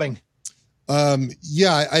 Jeff, you're nodding.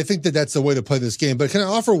 Yeah, I think that's the way to play this game. But can I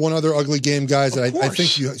offer one other ugly game, guys? That I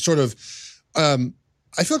think you sort of,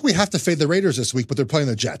 I feel like we have to fade the Raiders this week, but they're playing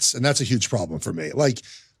the Jets, and that's a huge problem for me. Like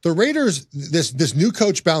the Raiders, this new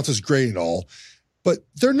coach bounce is great and all, but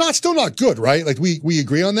they're still not good, right? Like we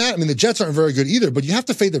agree on that. I mean, the Jets aren't very good either, but you have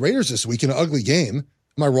to fade the Raiders this week in an ugly game.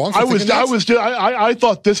 Am I wrong? I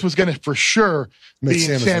thought this was going to for sure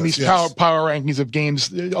be in Sammy's power rankings of games,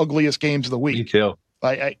 the ugliest games of the week. Me too.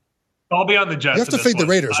 I'll be on the Jets. You have to fade the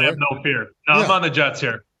Raiders. I have no fear. No, yeah. I'm on the Jets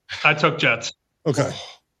here. I took Jets. Okay.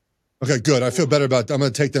 Okay, good. I feel better about I'm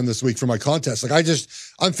going to take them this week for my contest. Like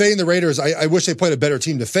I'm fading the Raiders. I wish they played a better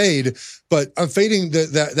team to fade, but I'm fading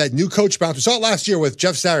that new coach bounce. We saw it last year with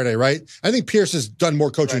Jeff Saturday, right? I think Pierce has done more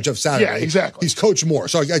coaching than Jeff Saturday. Yeah, exactly. He's coached more.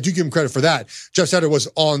 So I do give him credit for that. Jeff Saturday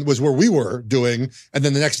was where we were doing, and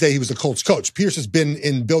then the next day he was the Colts coach. Pierce has been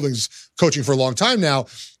in buildings coaching for a long time now,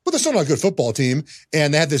 but they're still not a good football team.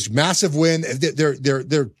 And they had this massive win. They're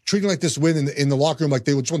treating like this win in the locker room like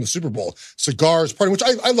they just won the Super Bowl. Cigars, party, which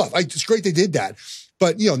I love. It's great they did that.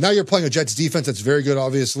 But, now you're playing a Jets defense that's very good,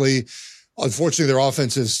 obviously. Unfortunately, their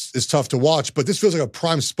offense is tough to watch. But this feels like a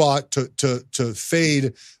prime spot to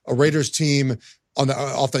fade a Raiders team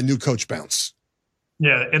off that new coach bounce.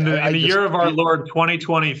 Yeah, in the year of our Lord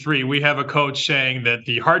 2023, we have a coach saying that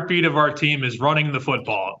the heartbeat of our team is running the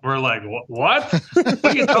football. We're like, what? What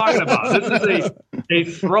are you talking about? This is a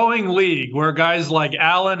throwing league where guys like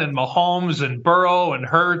Allen and Mahomes and Burrow and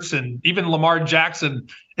Hurts and even Lamar Jackson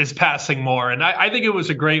is passing more. And I think it was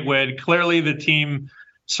a great win. Clearly, the team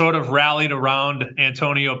sort of rallied around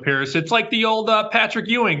Antonio Pierce. It's like the old Patrick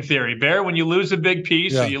Ewing theory, Bear. When you lose a big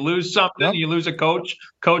piece or you lose something, you lose a coach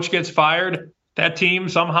gets fired. That team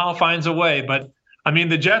somehow finds a way. But, I mean,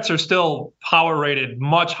 the Jets are still power rated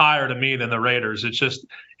much higher to me than the Raiders.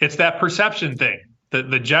 It's that perception thing.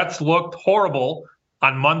 The Jets looked horrible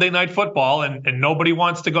on Monday Night Football, and nobody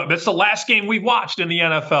wants to go. That's the last game we watched in the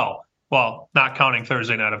NFL. Well, not counting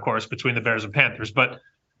Thursday night, of course, between the Bears and Panthers. But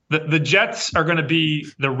the Jets are going to be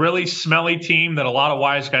the really smelly team that a lot of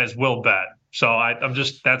wise guys will bet. So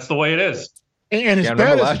that's the way it is. And as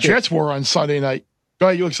bad as the Jets were on Sunday night. Go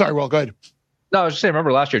ahead. Sorry, Will, go ahead. No, I was just saying,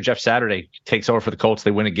 remember last year, Jeff Saturday takes over for the Colts.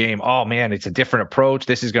 They win a game. Oh, man, it's a different approach.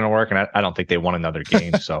 This is going to work. And I don't think they won another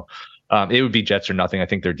game. So it would be Jets or nothing. I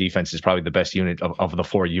think their defense is probably the best unit of the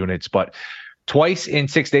 4 units. But twice in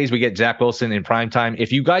 6 days, we get Zach Wilson in prime time.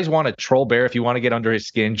 If you guys want to troll Bear, if you want to get under his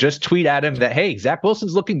skin, just tweet at him that, hey, Zach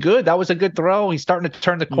Wilson's looking good. That was a good throw. He's starting to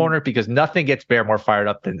turn the corner, because nothing gets Bear more fired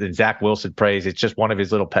up than Zach Wilson praise. It's just one of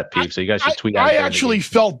his little pet peeves. So you guys should tweet at him. I actually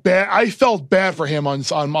felt bad. I felt bad for him on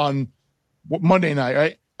Monday night,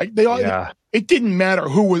 right? It didn't matter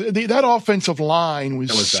who was that offensive line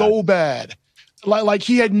was so bad. Like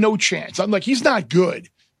he had no chance. I'm like, he's not good,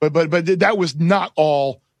 but that was not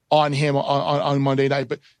all on him on Monday night.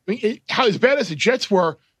 But I mean, how as bad as the Jets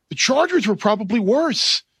were, the Chargers were probably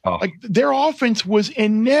worse. Like their offense was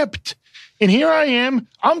inept. And here I am.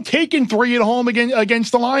 I'm taking 3 at home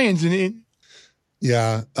against the Lions. And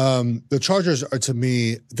the Chargers are, to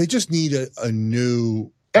me, they just need a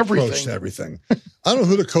new approach to everything. I don't know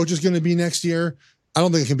who the coach is going to be next year. I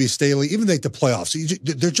don't think it can be Staley. Even the playoffs,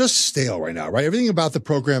 they're just stale right now, right? Everything about the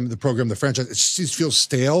program, the franchise, it just feels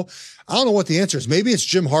stale. I don't know what the answer is. Maybe it's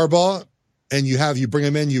Jim Harbaugh, and you bring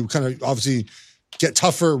him in, you kind of obviously get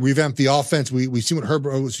tougher, revamp the offense. We've seen what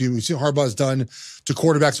Harbaugh's done to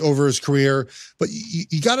quarterbacks over his career, but you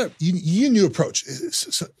need a new approach.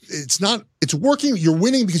 It's working. You're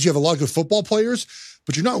winning because you have a lot of good football players,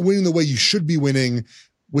 but you're not winning the way you should be winning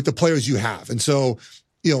with the players you have. And so,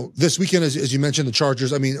 this weekend, as you mentioned, the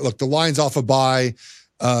Chargers, I mean, look, the Lions off a bye,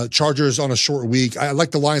 Chargers on a short week. I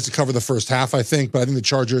like the Lions to cover the first half, I think, but I think the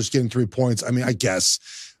Chargers getting 3 points. I mean, I guess.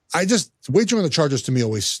 Wagering on the Chargers to me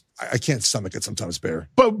always, I can't stomach it sometimes, Bear.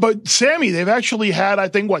 But Sammy, they've actually had, I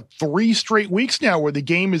think, 3 straight weeks now where the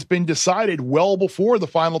game has been decided well before the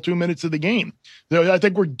final 2 minutes of the game. I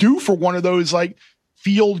think we're due for one of those,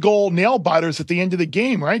 field goal nail biters at the end of the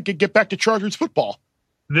game, right? Get back to Chargers football.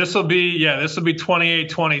 This will be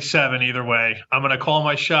 28-27 either way. I'm going to call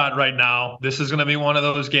my shot right now. This is going to be one of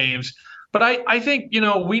those games. But I think,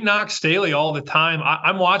 we knock Staley all the time.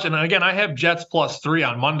 I'm watching, and again, I have Jets +3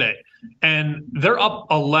 on Monday, and they're up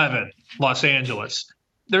 11, Los Angeles.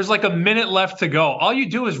 There's a minute left to go. All you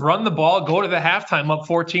do is run the ball, go to the halftime up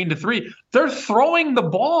 14-3. They're throwing the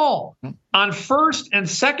ball on first and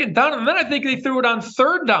second down, and then I think they threw it on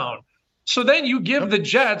third down. So then you give the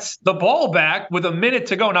Jets the ball back with a minute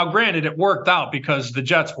to go. Now, granted, it worked out because the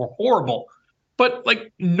Jets were horrible. But,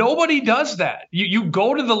 nobody does that. You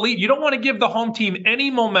go to the lead. You don't want to give the home team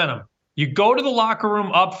any momentum. You go to the locker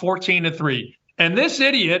room up 14-3. And this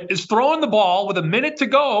idiot is throwing the ball with a minute to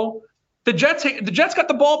go. The Jets got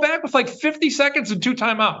the ball back with 50 seconds and 2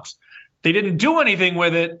 timeouts. They didn't do anything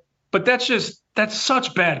with it. But that's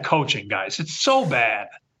such bad coaching, guys. It's so bad.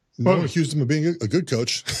 No one accused him of being a good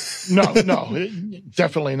coach. No,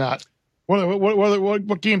 definitely not.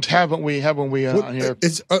 What games haven't we on here?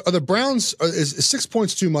 Are the Browns? Is 6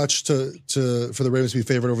 points too much for the Ravens to be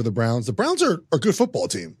favored over the Browns? The Browns are a good football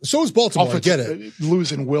team. So is Baltimore. I get it.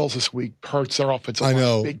 Losing Wills this week hurts their offensive line. I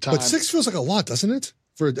know, big time. But 6 feels like a lot, doesn't it?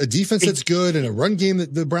 For a defense that's good and a run game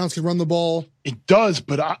that the Browns can run the ball. It does,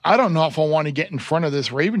 but I don't know if I want to get in front of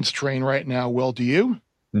this Ravens train right now. Will, do you?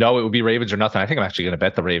 No, it would be Ravens or nothing. I think I'm actually going to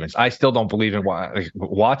bet the Ravens. I still don't believe in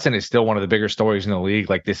Watson is still one of the bigger stories in the league.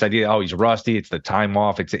 This idea, he's rusty. It's the time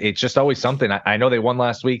off. It's just always something. I know they won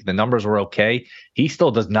last week. The numbers were okay. He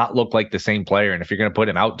still does not look like the same player. And if you're going to put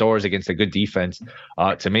him outdoors against a good defense,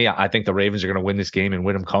 to me, I think the Ravens are going to win this game and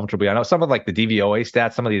win them comfortably. I know some of the DVOA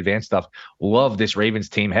stats, some of the advanced stuff, love this Ravens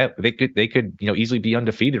team. They could easily be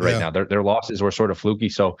undefeated right now. Their losses were sort of fluky.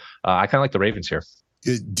 So I kind of like the Ravens here.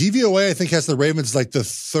 DVOA, I think, has the Ravens like the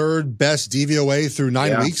third best DVOA through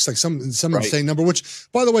 9 weeks, like some insane number, which,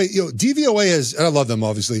 by the way, DVOA is, and I love them,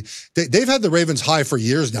 obviously. They've had the Ravens high for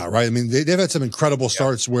years now, right? I mean, they've had some incredible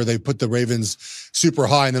starts where they put the Ravens super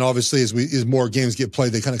high. And then obviously as more games get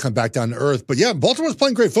played, they kind of come back down to earth. But yeah, Baltimore's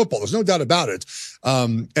playing great football. There's no doubt about it.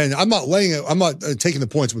 And I'm not taking the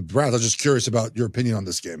points with Browns. I was just curious about your opinion on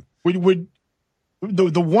this game.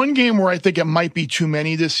 The one game where I think it might be too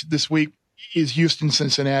many this week is Houston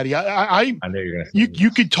Cincinnati. I know you're gonna you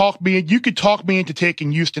could talk me into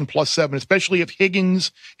taking Houston +7, especially if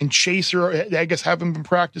Higgins and Chaser, I guess, haven't been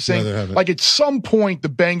practicing. No, like at some point the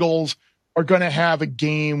Bengals are going to have a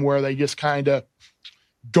game where they just kind of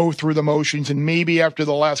go through the motions, and maybe after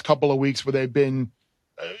the last couple of weeks where they've been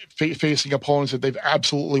facing opponents that they've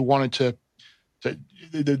absolutely wanted to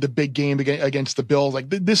the big game against the Bills, like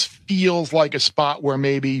this feels like a spot where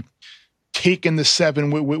maybe taking the 7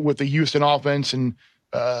 with the Houston offense and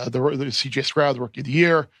the C.J. Stroud, the Rookie of the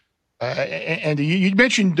Year. And you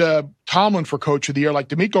mentioned Tomlin for Coach of the Year. Like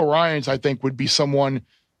DeMeco Ryans, I think, would be someone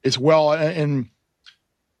as well, and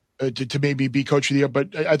to maybe be Coach of the Year.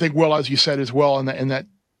 But I think, Will, as you said as well in that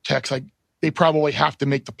text, like they probably have to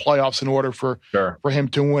make the playoffs in order for him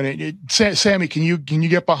to win it. Sammy, can you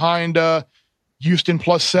get behind Houston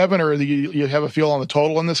 +7, or do you have a feel on the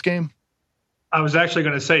total in this game? I was actually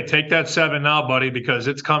going to say, take that 7 now, buddy, because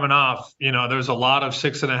it's coming off. There's a lot of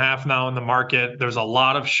 6.5 now in the market. There's a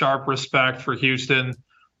lot of sharp respect for Houston.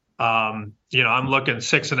 I'm looking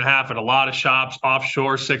 6.5 at a lot of shops,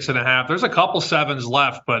 offshore 6.5. There's a couple 7s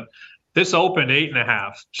left, but this opened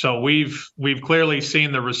 8.5. So we've clearly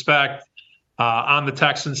seen the respect on the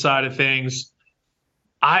Texan side of things.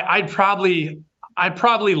 I'd probably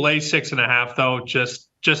lay 6.5 though, just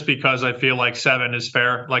because I feel like 7 is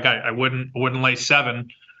fair. Like I wouldn't lay 7.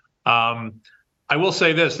 I will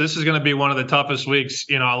say this is going to be one of the toughest weeks.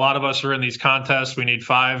 A lot of us are in these contests. We need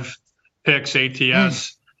 5 picks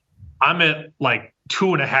ATS. I'm at like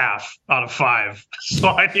 2.5 out of 5. So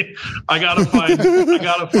I gotta find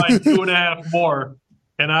 2.5 more.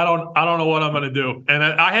 And I don't know what I'm going to do. And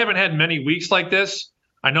I haven't had many weeks like this.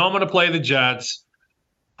 I know I'm going to play the Jets.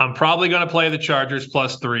 I'm probably going to play the Chargers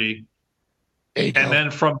 +3. And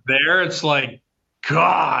then from there, it's like,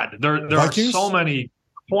 God, there are so many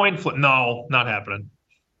point flip. No, not happening.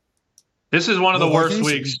 This is one of the worst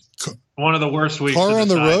weeks. One of the worst weeks. Car on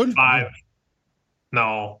the road? 5.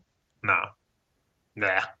 No. Nah.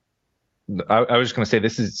 I was just going to say,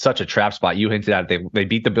 this is such a trap spot. You hinted at it. They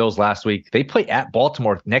beat the Bills last week. They play at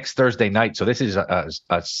Baltimore next Thursday night. So this is a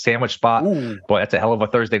sandwich spot. Ooh. Boy, that's a hell of a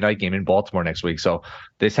Thursday night game in Baltimore next week. So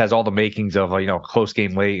this has all the makings of a close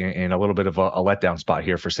game late and a little bit of a letdown spot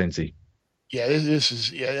here for Cincy. Yeah, this is.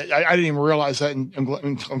 Yeah, I didn't even realize that. And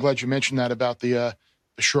I'm glad you mentioned that about the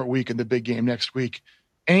short week and the big game next week.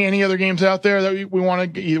 Any other games out there that we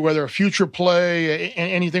want to, whether a future play,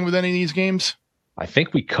 anything with any of these games? I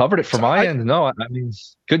think we covered it from my end. No, I mean,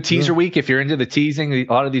 good teaser week. If you're into the teasing, a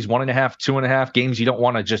lot of these 1.5, 2.5 games, you don't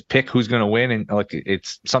want to just pick who's going to win. And like,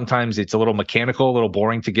 sometimes it's a little mechanical, a little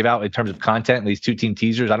boring to give out in terms of content. And these 2-team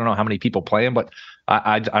teasers, I don't know how many people play them, but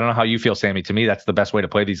I don't know how you feel, Sammy. To me, that's the best way to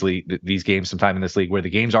play these games sometime in this league, where the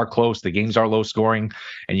games are close, the games are low scoring,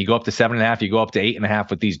 and you go up to 7.5, you go up to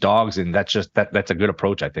 8.5 with these dogs, and that's a good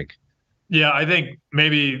approach, I think. Yeah, I think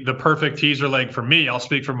maybe the perfect teaser leg for me, I'll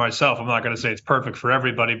speak for myself. I'm not going to say it's perfect for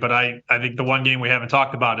everybody, but I think the one game we haven't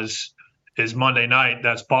talked about is Monday night.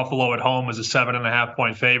 That's Buffalo at home as a 7.5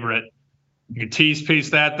 point favorite. You can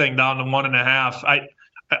piece that thing down to 1.5.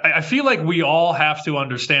 I feel like we all have to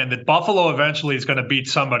understand that Buffalo eventually is going to beat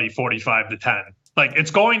somebody 45-10. Like,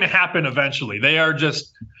 it's going to happen eventually. They are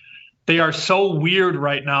so weird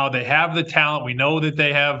right now. They have the talent. We know that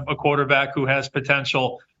they have a quarterback who has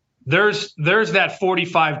potential. There's that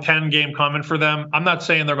 45-10 game coming for them. I'm not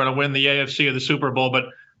saying they're going to win the AFC or the Super Bowl, but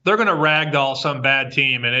they're going to ragdoll some bad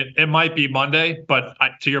team, and it might be Monday. But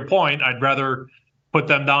to your point, I'd rather put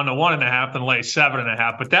them down to 1.5 than lay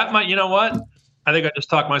 7.5. But that might, you know what? I think I just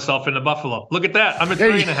talked myself into Buffalo. Look at that. I'm at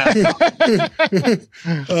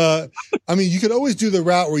 3.5. I mean, you could always do the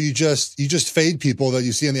route where you just fade people that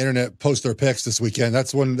you see on the internet post their picks this weekend.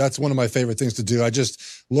 That's one of my favorite things to do. I just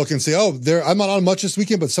look and say, I'm not on much this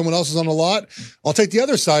weekend, but someone else is on a lot. I'll take the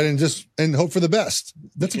other side and hope for the best.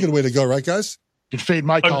 That's a good way to go, right, guys? You can fade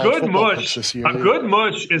my college football picks this year. A good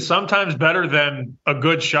mush is sometimes better than a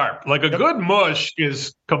good sharp. Like a good mush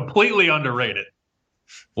is completely underrated.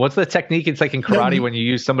 What's the technique? It's like in karate when you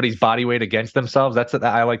use somebody's body weight against themselves.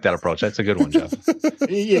 I like that approach. That's a good one, Jeff.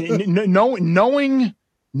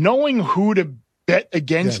 Knowing who to bet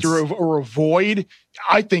against or avoid,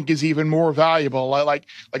 I think is even more valuable. Like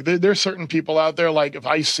there's certain people out there, like if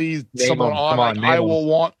I see someone I will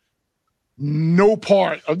want no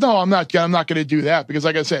part of. No, I'm not going to do that because,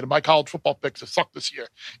 like I said, my college football picks have sucked this year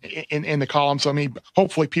in the column. So I mean,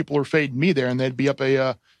 hopefully people are fading me there, and they'd be up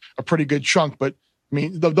a pretty good chunk. But I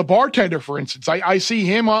mean, the bartender, for instance, I see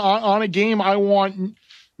him on a game. I want.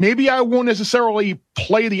 Maybe I won't necessarily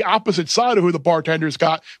play the opposite side of who the bartender's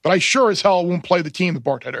got, but I sure as hell won't play the team the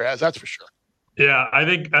bartender has. That's for sure. Yeah, I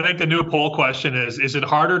think the new poll question is it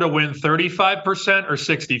harder to win 35% or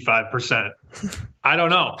 65%? I don't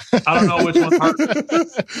know. I don't know which one's harder.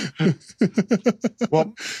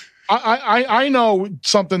 Well, I know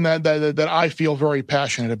something that I feel very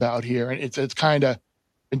passionate about here, and it's kind of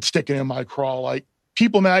been sticking in my craw. Like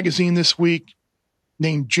People Magazine this week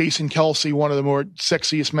named Jason Kelce one of the more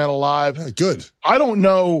sexiest men alive. Yeah, good. I don't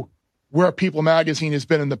know where People Magazine has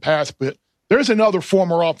been in the past, but there's another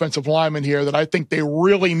former offensive lineman here that I think they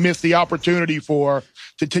really missed the opportunity for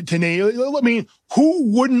to name. I mean,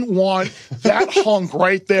 who wouldn't want that hunk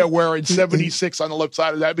right there wearing 76 on the left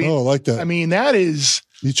side of that? I mean, I like that. I mean, that is.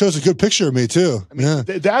 You chose a good picture of me too. I mean,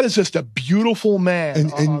 that is just a beautiful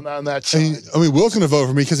man on that side. I mean, Will's going to vote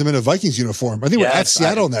for me because I'm in a Vikings uniform. I think we're at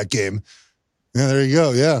Seattle in that game. Yeah, there you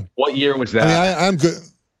go. Yeah. What year was that? I mean, I'm good.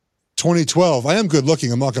 2012. I am good looking.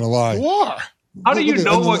 I'm not going to lie. You are. How do you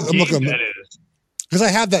know what game that is? Because I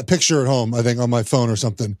have that picture at home, I think, on my phone or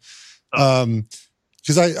something.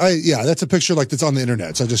 Because that's a picture like that's on the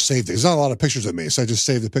internet. So I just saved it. There's not a lot of pictures of me, so I just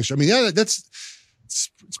saved the picture. I mean, yeah, it's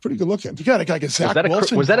pretty good looking. You got a guy like Zach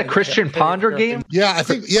Wilson. Was that a Christian Ponder game? Yeah, I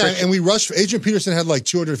think. Yeah, and we rushed. Adrian Peterson had like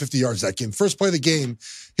 250 yards that game. First play of the game,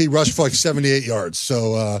 he rushed for like 78 yards.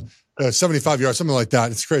 So 75 yards, something like that.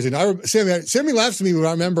 It's crazy. And Sammy laughs at me when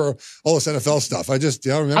I remember all this NFL stuff. I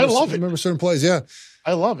remember. I love it. I remember certain plays. Yeah,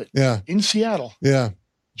 I love it. Yeah, in Seattle. Yeah.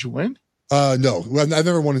 Did you win? No, I've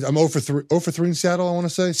never won. I'm 0 for 3 in Seattle. I want to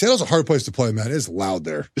say Seattle's a hard place to play, man. It's loud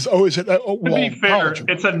there. To be fair,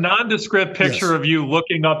 it's a nondescript picture of you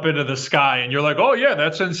looking up into the sky, and you're like, "Oh yeah,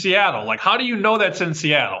 that's in Seattle." Like, how do you know that's in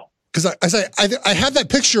Seattle? Because I have that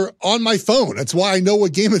picture on my phone. That's why I know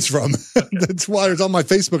what game it's from. That's why it's on my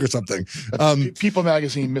Facebook or something. People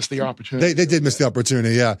Magazine missed the opportunity. They did miss the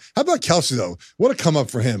opportunity, yeah. How about Kelce, though? What a come up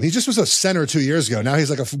for him. He just was a center 2 years ago. Now he's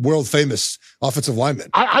like a world famous offensive lineman.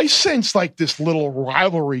 I sense like this little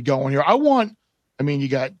rivalry going here. You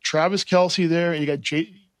got Travis Kelce there. You got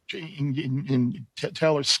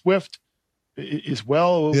Taylor Swift as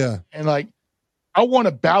well. Yeah. And like, I want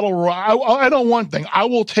a battle royal. I know one thing. I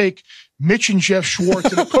will take Mitch and Jeff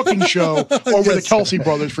Schwartz in a cooking show over the Kelce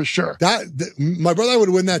brothers for sure. My brother would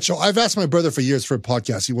win that show. I've asked my brother for years for a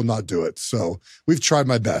podcast. He will not do it. So we've tried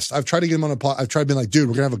my best. I've tried to get him on a podcast. I've tried being like, dude,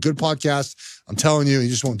 we're going to have a good podcast. I'm telling you, he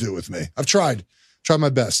just won't do it with me. I've tried my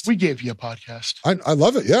best. We gave you a podcast. I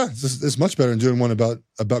love it. Yeah. It's much better than doing one about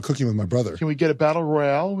cooking with my brother. Can we get a battle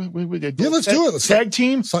royale? Let's do it. Let's tag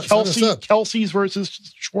team. Kelce's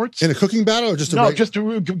versus Schwartz. In a cooking battle or just just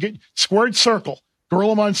to get squared circle,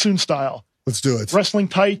 Gorilla Monsoon style. Let's do it. Wrestling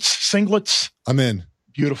tights, singlets. I'm in.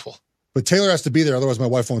 Beautiful. But Taylor has to be there, otherwise my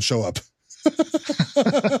wife won't show up.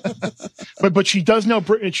 but she does know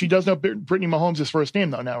Brittany Mahomes' first name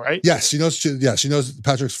though now, right? Yes, she knows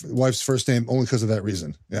Patrick's wife's first name only because of that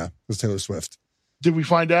reason. Yeah, it was Taylor Swift. Did we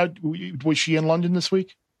find out, was she in London this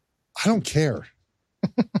week? I don't care.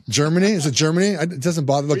 Germany? Is it Germany? It doesn't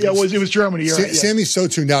bother. Look, yeah, it was Germany. Sammy's so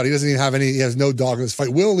tuned out. He doesn't even have any. He has no dog in this fight.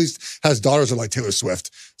 Will at least has daughters that like Taylor Swift,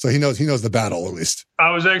 so he knows the battle at least. I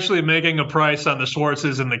was actually making a price on the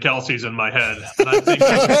Schwartzes and the Kelces in my head, and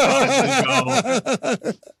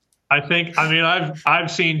I think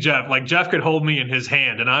I've seen Jeff. Like Jeff could hold me in his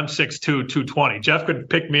hand, and I'm 6'2", 220. Jeff could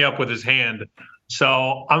pick me up with his hand.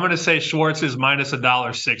 So I'm going to say Schwartz is minus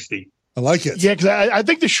 $1.60. I like it. Yeah, because I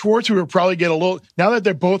think the Schwartz would probably get a little, now that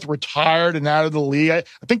they're both retired and out of the league, I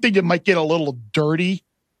think they might get a little dirty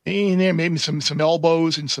in there, maybe some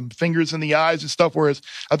elbows and some fingers in the eyes and stuff, whereas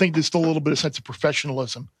I think there's still a little bit of sense of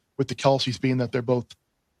professionalism with the Kelces being that they're both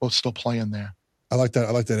still playing there. I like that.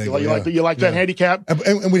 Angle. You like that handicap?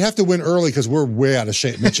 And we'd have to win early because we're way out of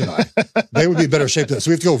shape, Mitch and I. They would be better shape than us.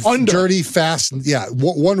 So we have to go dirty, fast. Yeah,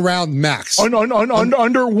 one round max. Under one.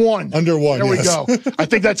 Under one, There we go. I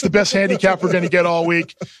think that's the best handicap we're going to get all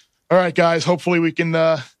week. All right, guys. Hopefully we can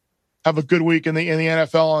have a good week in the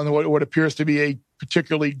NFL and what appears to be a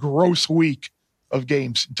particularly gross week of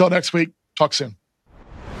games. Until next week, talk soon.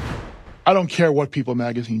 I don't care what People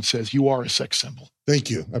Magazine says. You are a sex symbol. Thank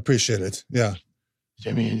you. I appreciate it. Yeah.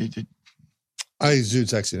 I mean, I exude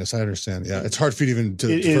sexiness. I understand. Yeah, it's hard for you even to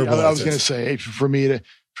verbalize. I was going to say, for me to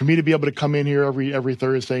for me to be able to come in here every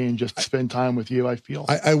Thursday and just spend time with you, I feel.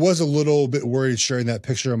 I was a little bit worried sharing that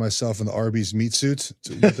picture of myself in the Arby's meat suit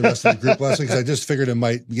with the rest of the group last week, because I just figured it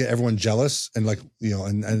might get everyone jealous, and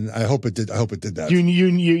and I hope it did. I hope it did that. You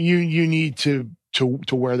need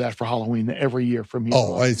to wear that for Halloween every year from here.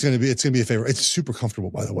 Oh, it's gonna be a favorite. It's super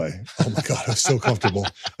comfortable, by the way. Oh my God, it's so comfortable.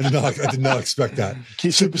 I did not expect that.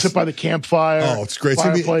 Sit by the campfire. Oh, it's great.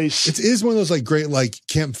 Fireplace. It is one of those like great like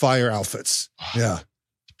campfire outfits. Yeah.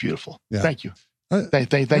 Beautiful. Yeah. Thank you.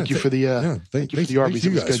 Thank you for the thank you for the Arby's.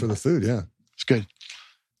 Thank you guys for the food. Yeah, it's good.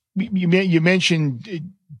 You mentioned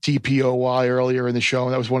DPOY earlier in the show,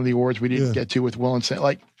 and that was one of the awards we didn't get to with Will and Sam.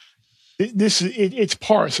 Like it's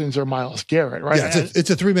Parsons or Myles Garrett, right? Yeah, it's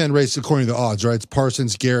a 3-man race according to the odds, right? It's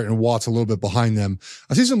Parsons, Garrett, and Watts a little bit behind them.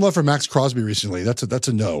 I see some love for Max Crosby recently. That's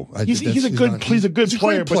a no. He's a good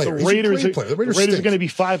player, but the Raiders are going to be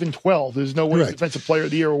 5-12. There's no way the Defensive Player of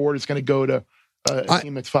the Year award is going to go to a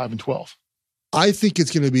team that's 5-12. I think it's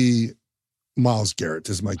going to be Myles Garrett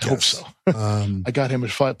is my guess. I hope so. I got him at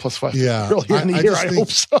 5+5 earlier in the year. I hope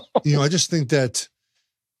so. I just think that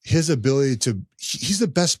his ability he's the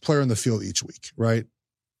best player on the field each week, right?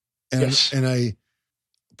 And yes.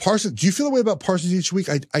 Parsons, do you feel the way about Parsons each week?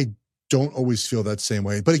 I don't always feel that same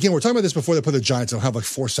way. But again, we're talking about this before they play the Giants. They'll have like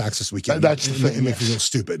 4 sacks this weekend. That's the thing. It makes me feel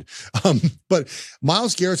stupid. But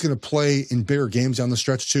Myles Garrett's going to play in bigger games down the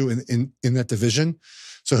stretch too in that division.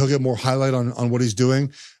 So he'll get more highlight on what he's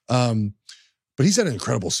doing. But he's had an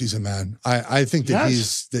incredible season, man. I think that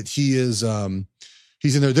he is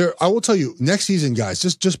he's in there. I will tell you, next season, guys,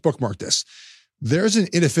 just bookmark this. There's an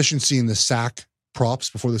inefficiency in the sack props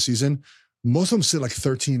before the season. Most of them sit like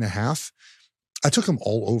 13.5. I took them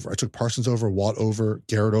all over. I took Parsons over, Watt over,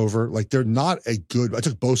 Garrett over. Like they're not I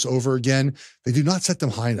took Bosa over again. They do not set them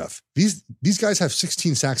high enough. These guys have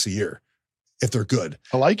 16 sacks a year if they're good.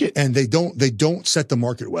 I like it. And they don't set the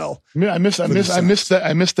market well. I missed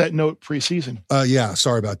that note preseason. Yeah,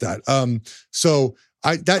 sorry about that. So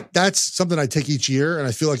that's something I take each year, and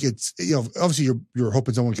I feel like it's, obviously you're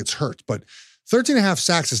hoping someone gets hurt, but 13.5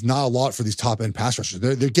 sacks is not a lot for these top end pass rushers.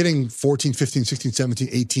 They're getting 14, 15, 16, 17,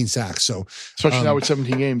 18 sacks. So especially now with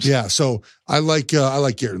 17 games. Yeah. So I like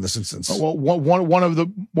Garrett in this instance. Well, one of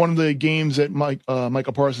the games that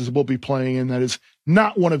Michael Parsons will be playing in, that is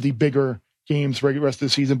not one of the bigger games for the rest of the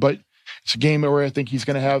season, but it's a game where I think he's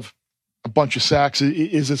going to have a bunch of sacks,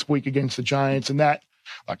 is this week against the Giants. And that,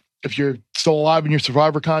 if you're still alive in your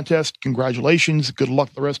Survivor contest, congratulations. Good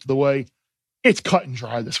luck the rest of the way. It's cut and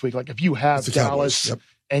dry this week. Like if you have Dallas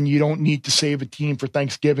and you don't need to save a team for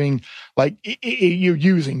Thanksgiving, like you're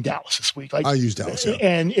using Dallas this week. Like I use Dallas, yeah.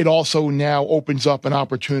 And it also now opens up an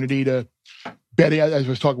opportunity to bet, as I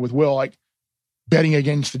was talking with Will, like betting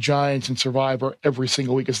against the Giants and Survivor every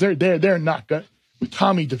single week. Because they're not good. With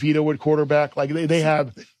Tommy DeVito at quarterback, like they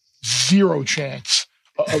have zero chance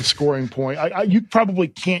of scoring point. You probably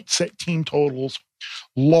can't set team totals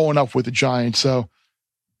low enough with the Giants. So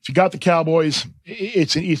if you got the Cowboys,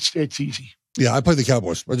 it's easy. Yeah, I played the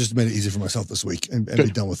Cowboys. I just made it easy for myself this week and be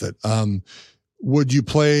done with it. Would you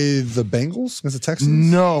play the Bengals against the Texans?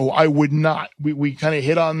 No, I would not. We kind of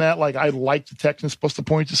hit on that. Like I like the Texans plus the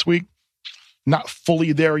points this week. Not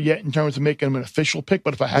fully there yet in terms of making them an official pick,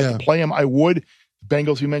 but if I had to play them, I would. The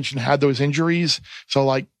Bengals, you mentioned, had those injuries. So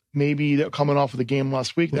like maybe they're coming off of the game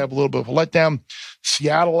last week. They have a little bit of a letdown.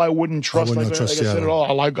 Seattle, I wouldn't trust. Like I said at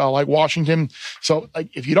all. I like Washington. So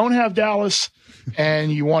like if you don't have Dallas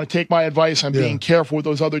and you want to take my advice on being careful with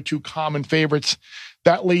those other two common favorites,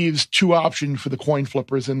 that leaves two options for the coin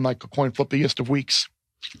flippers in like a coin flippiest of weeks.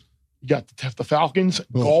 You got the Falcons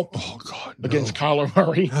against Kyler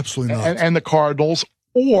Murray, absolutely not, and the Cardinals,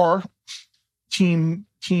 or team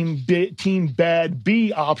bad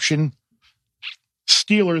B option.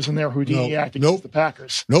 Steelers in there, Houdini acting against the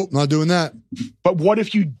Packers. Nope, not doing that. But what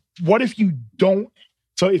if you don't?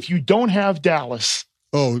 So if you don't have Dallas,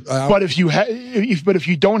 but if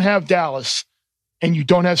you don't have Dallas, and you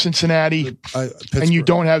don't have Cincinnati, and you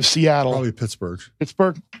don't have Seattle, probably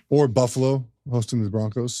Pittsburgh or Buffalo hosting the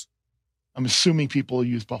Broncos. I'm assuming people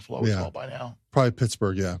use Buffalo as well by now. Probably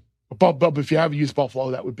Pittsburgh, yeah. But if you have used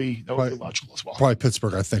Buffalo, that would be logical as well. Probably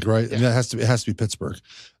Pittsburgh, I think, right? Yeah. And it has to be Pittsburgh.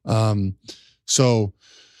 So,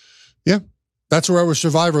 yeah, that's where I was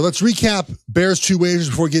Survivor. Let's recap Bears 2 wagers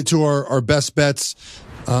before we get to our best bets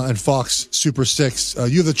and Fox Super 6.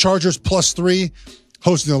 You have the Chargers +3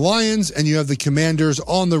 hosting the Lions, and you have the Commanders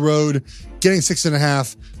on the road getting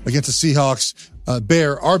 6.5 against the Seahawks.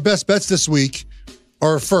 Bear, our best bets this week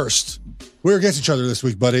are first. We're against each other this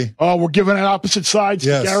week, buddy. Oh, we're giving it opposite sides.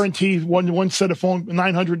 Yes. Guarantee one set of phone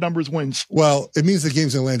 900 numbers wins. Well, it means the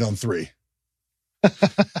game's going to land on 3.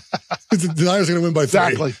 The Niners are going to win by 3.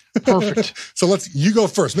 Exactly. Perfect. So you go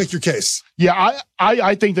first. Make your case. Yeah,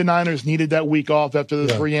 I think the Niners needed that week off after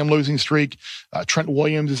the 3-game losing streak. Trent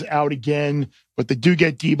Williams is out again, but they do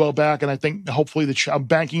get Debo back, and I think hopefully I'm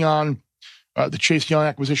banking on the Chase Young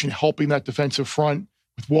acquisition helping that defensive front.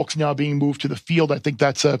 With Wilkes now being moved to the field, I think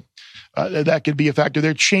that could be a factor.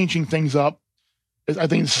 They're changing things up. I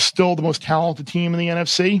think this is still the most talented team in the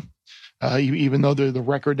NFC, even though the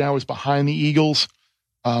record now is behind the Eagles.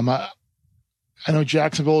 I know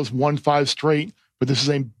Jacksonville has won 5 straight, but this is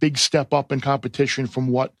a big step up in competition from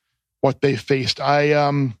what they faced.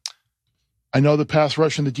 I know the pass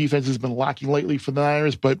rush and the defense has been lacking lately for the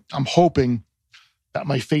Niners, but I'm hoping that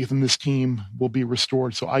my faith in this team will be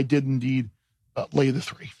restored. So I did indeed lay the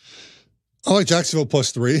 3. I like Jacksonville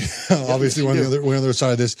plus 3. Obviously, we're on the other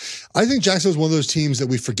side of this. I think Jacksonville's one of those teams that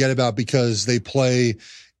we forget about because they play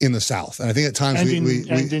in the South, and I think at times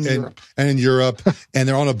in Europe, and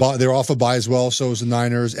they're on a bye. They're off a bye as well. So is the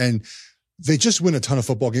Niners, and they just win a ton of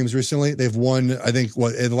football games recently. They've won, I think,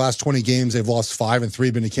 in the last 20 games, they've lost 5 and 3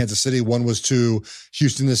 been to Kansas City. 1 was to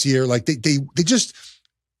Houston this year. Like they just.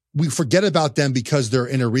 We forget about them because they're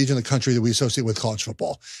in a region of the country that we associate with college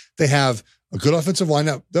football. They have a good offensive line.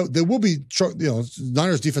 Now, there will be,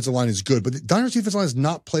 Niners defensive line is good, but the Niners defensive line has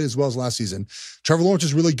not played as well as last season. Trevor Lawrence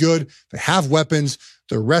is really good. They have weapons.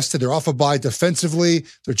 They're rested. They're off a bye. Defensively,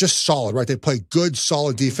 they're just solid, right? They play good,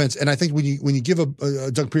 solid defense. And I think when you give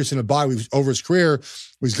a Doug Peterson a bye over his career,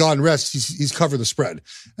 when he's gotten rest, he's covered the spread.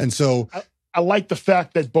 And so I like the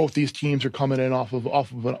fact that both these teams are coming in off of a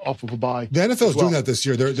bye. The NFL is doing that this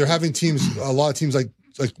year. They're having teams, a lot of teams like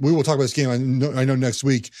we will talk about this game. I know next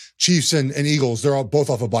week, Chiefs and Eagles, they're all both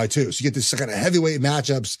off a bye too. So you get this kind of heavyweight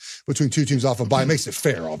matchups between 2 teams off a bye. It makes it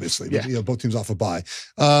fair, obviously. But, both teams off a bye.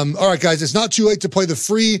 All right, guys, it's not too late to play the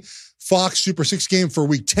free Fox Super 6 game for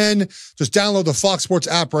Week 10. Just download the Fox Sports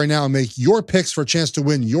app right now and make your picks for a chance to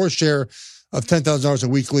win your share of $10,000 in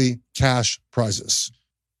weekly cash prizes.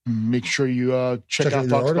 Make sure you check out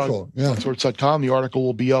the article. Foxsports.com. The article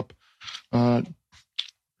will be up, or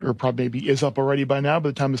probably maybe is up already by now by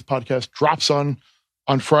the time this podcast drops on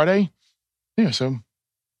Friday. Yeah, so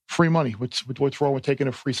free money. What's wrong with taking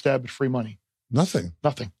a free stab at free money? Nothing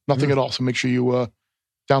at all. So make sure you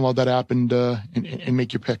download that app and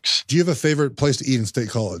make your picks. Do you have a favorite place to eat in State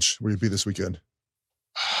College where you'd be this weekend?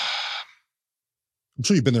 I'm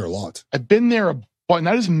sure you've been there a lot. I've been there but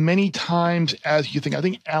not as many times as you think. I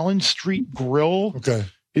think Allen Street Grill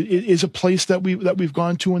is a place that we've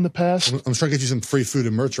gone to in the past. I'm trying to get you some free food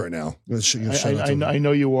and merch right now. I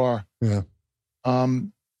know you are. Yeah.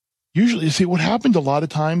 Usually, see, what happened a lot of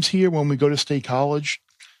times here when we go to State College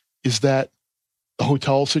is that the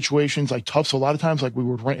hotel situation's like tough. So a lot of times, like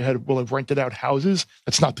we'll have rented out houses.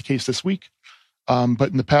 That's not the case this week. But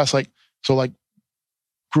in the past,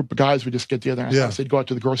 group of guys would just get together in a house. They'd go out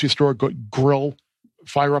to the grocery store, go grill,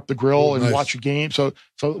 fire up the grill and watch a game. So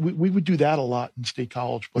we would do that a lot in State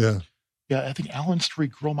College. But I think Allen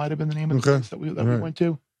Street Grill might have been the name of the place that we went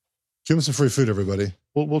to. Give us some free food, everybody.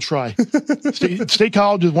 We'll try. State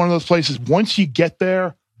College is one of those places. Once you get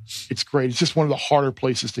there, it's great. It's just one of the harder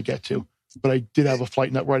places to get to. But I did have a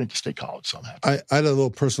flight right into State College, so I'm happy. I had a little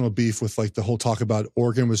personal beef with the whole talk about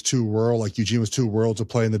Oregon was too rural, Eugene was too rural to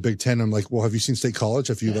play in the Big Ten. I'm like, well, have you seen State College?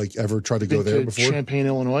 Have you ever tried to go there before? Champaign,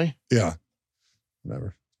 Illinois. Yeah,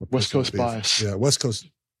 never. West Coast bias. Yeah, East Coast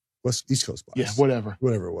bias. Yeah, whatever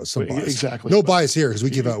it was. Some bias. Exactly. No bias here because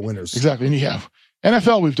we give out winners. Exactly, and you have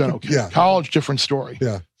NFL. We've done okay. Yeah. College, different story.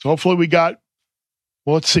 Yeah. So hopefully we got.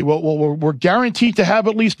 Well, let's see. Well, we're guaranteed to have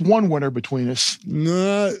at least one winner between us.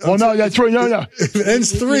 No. Well, no, that's right. No. If it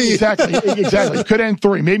ends 3. Exactly. It could end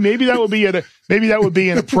 3. Maybe that would be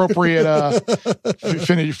an appropriate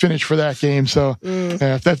finish for that game. So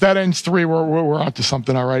if that ends 3, we're on to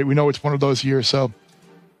something. All right. We know it's one of those years. So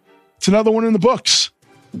it's another one in the books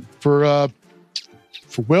for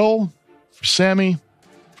Will, for Sammy,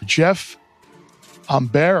 for Jeff. I'm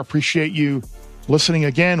Bear. Appreciate you listening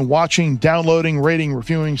again, watching, downloading, rating,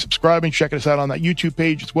 reviewing, subscribing. Checking us out on that YouTube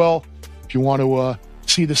page as well. If you want to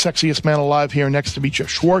see the sexiest man alive here next to me, Jeff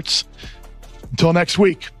Schwartz. Until next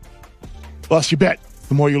week, the less you bet,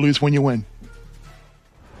 the more you lose when you win.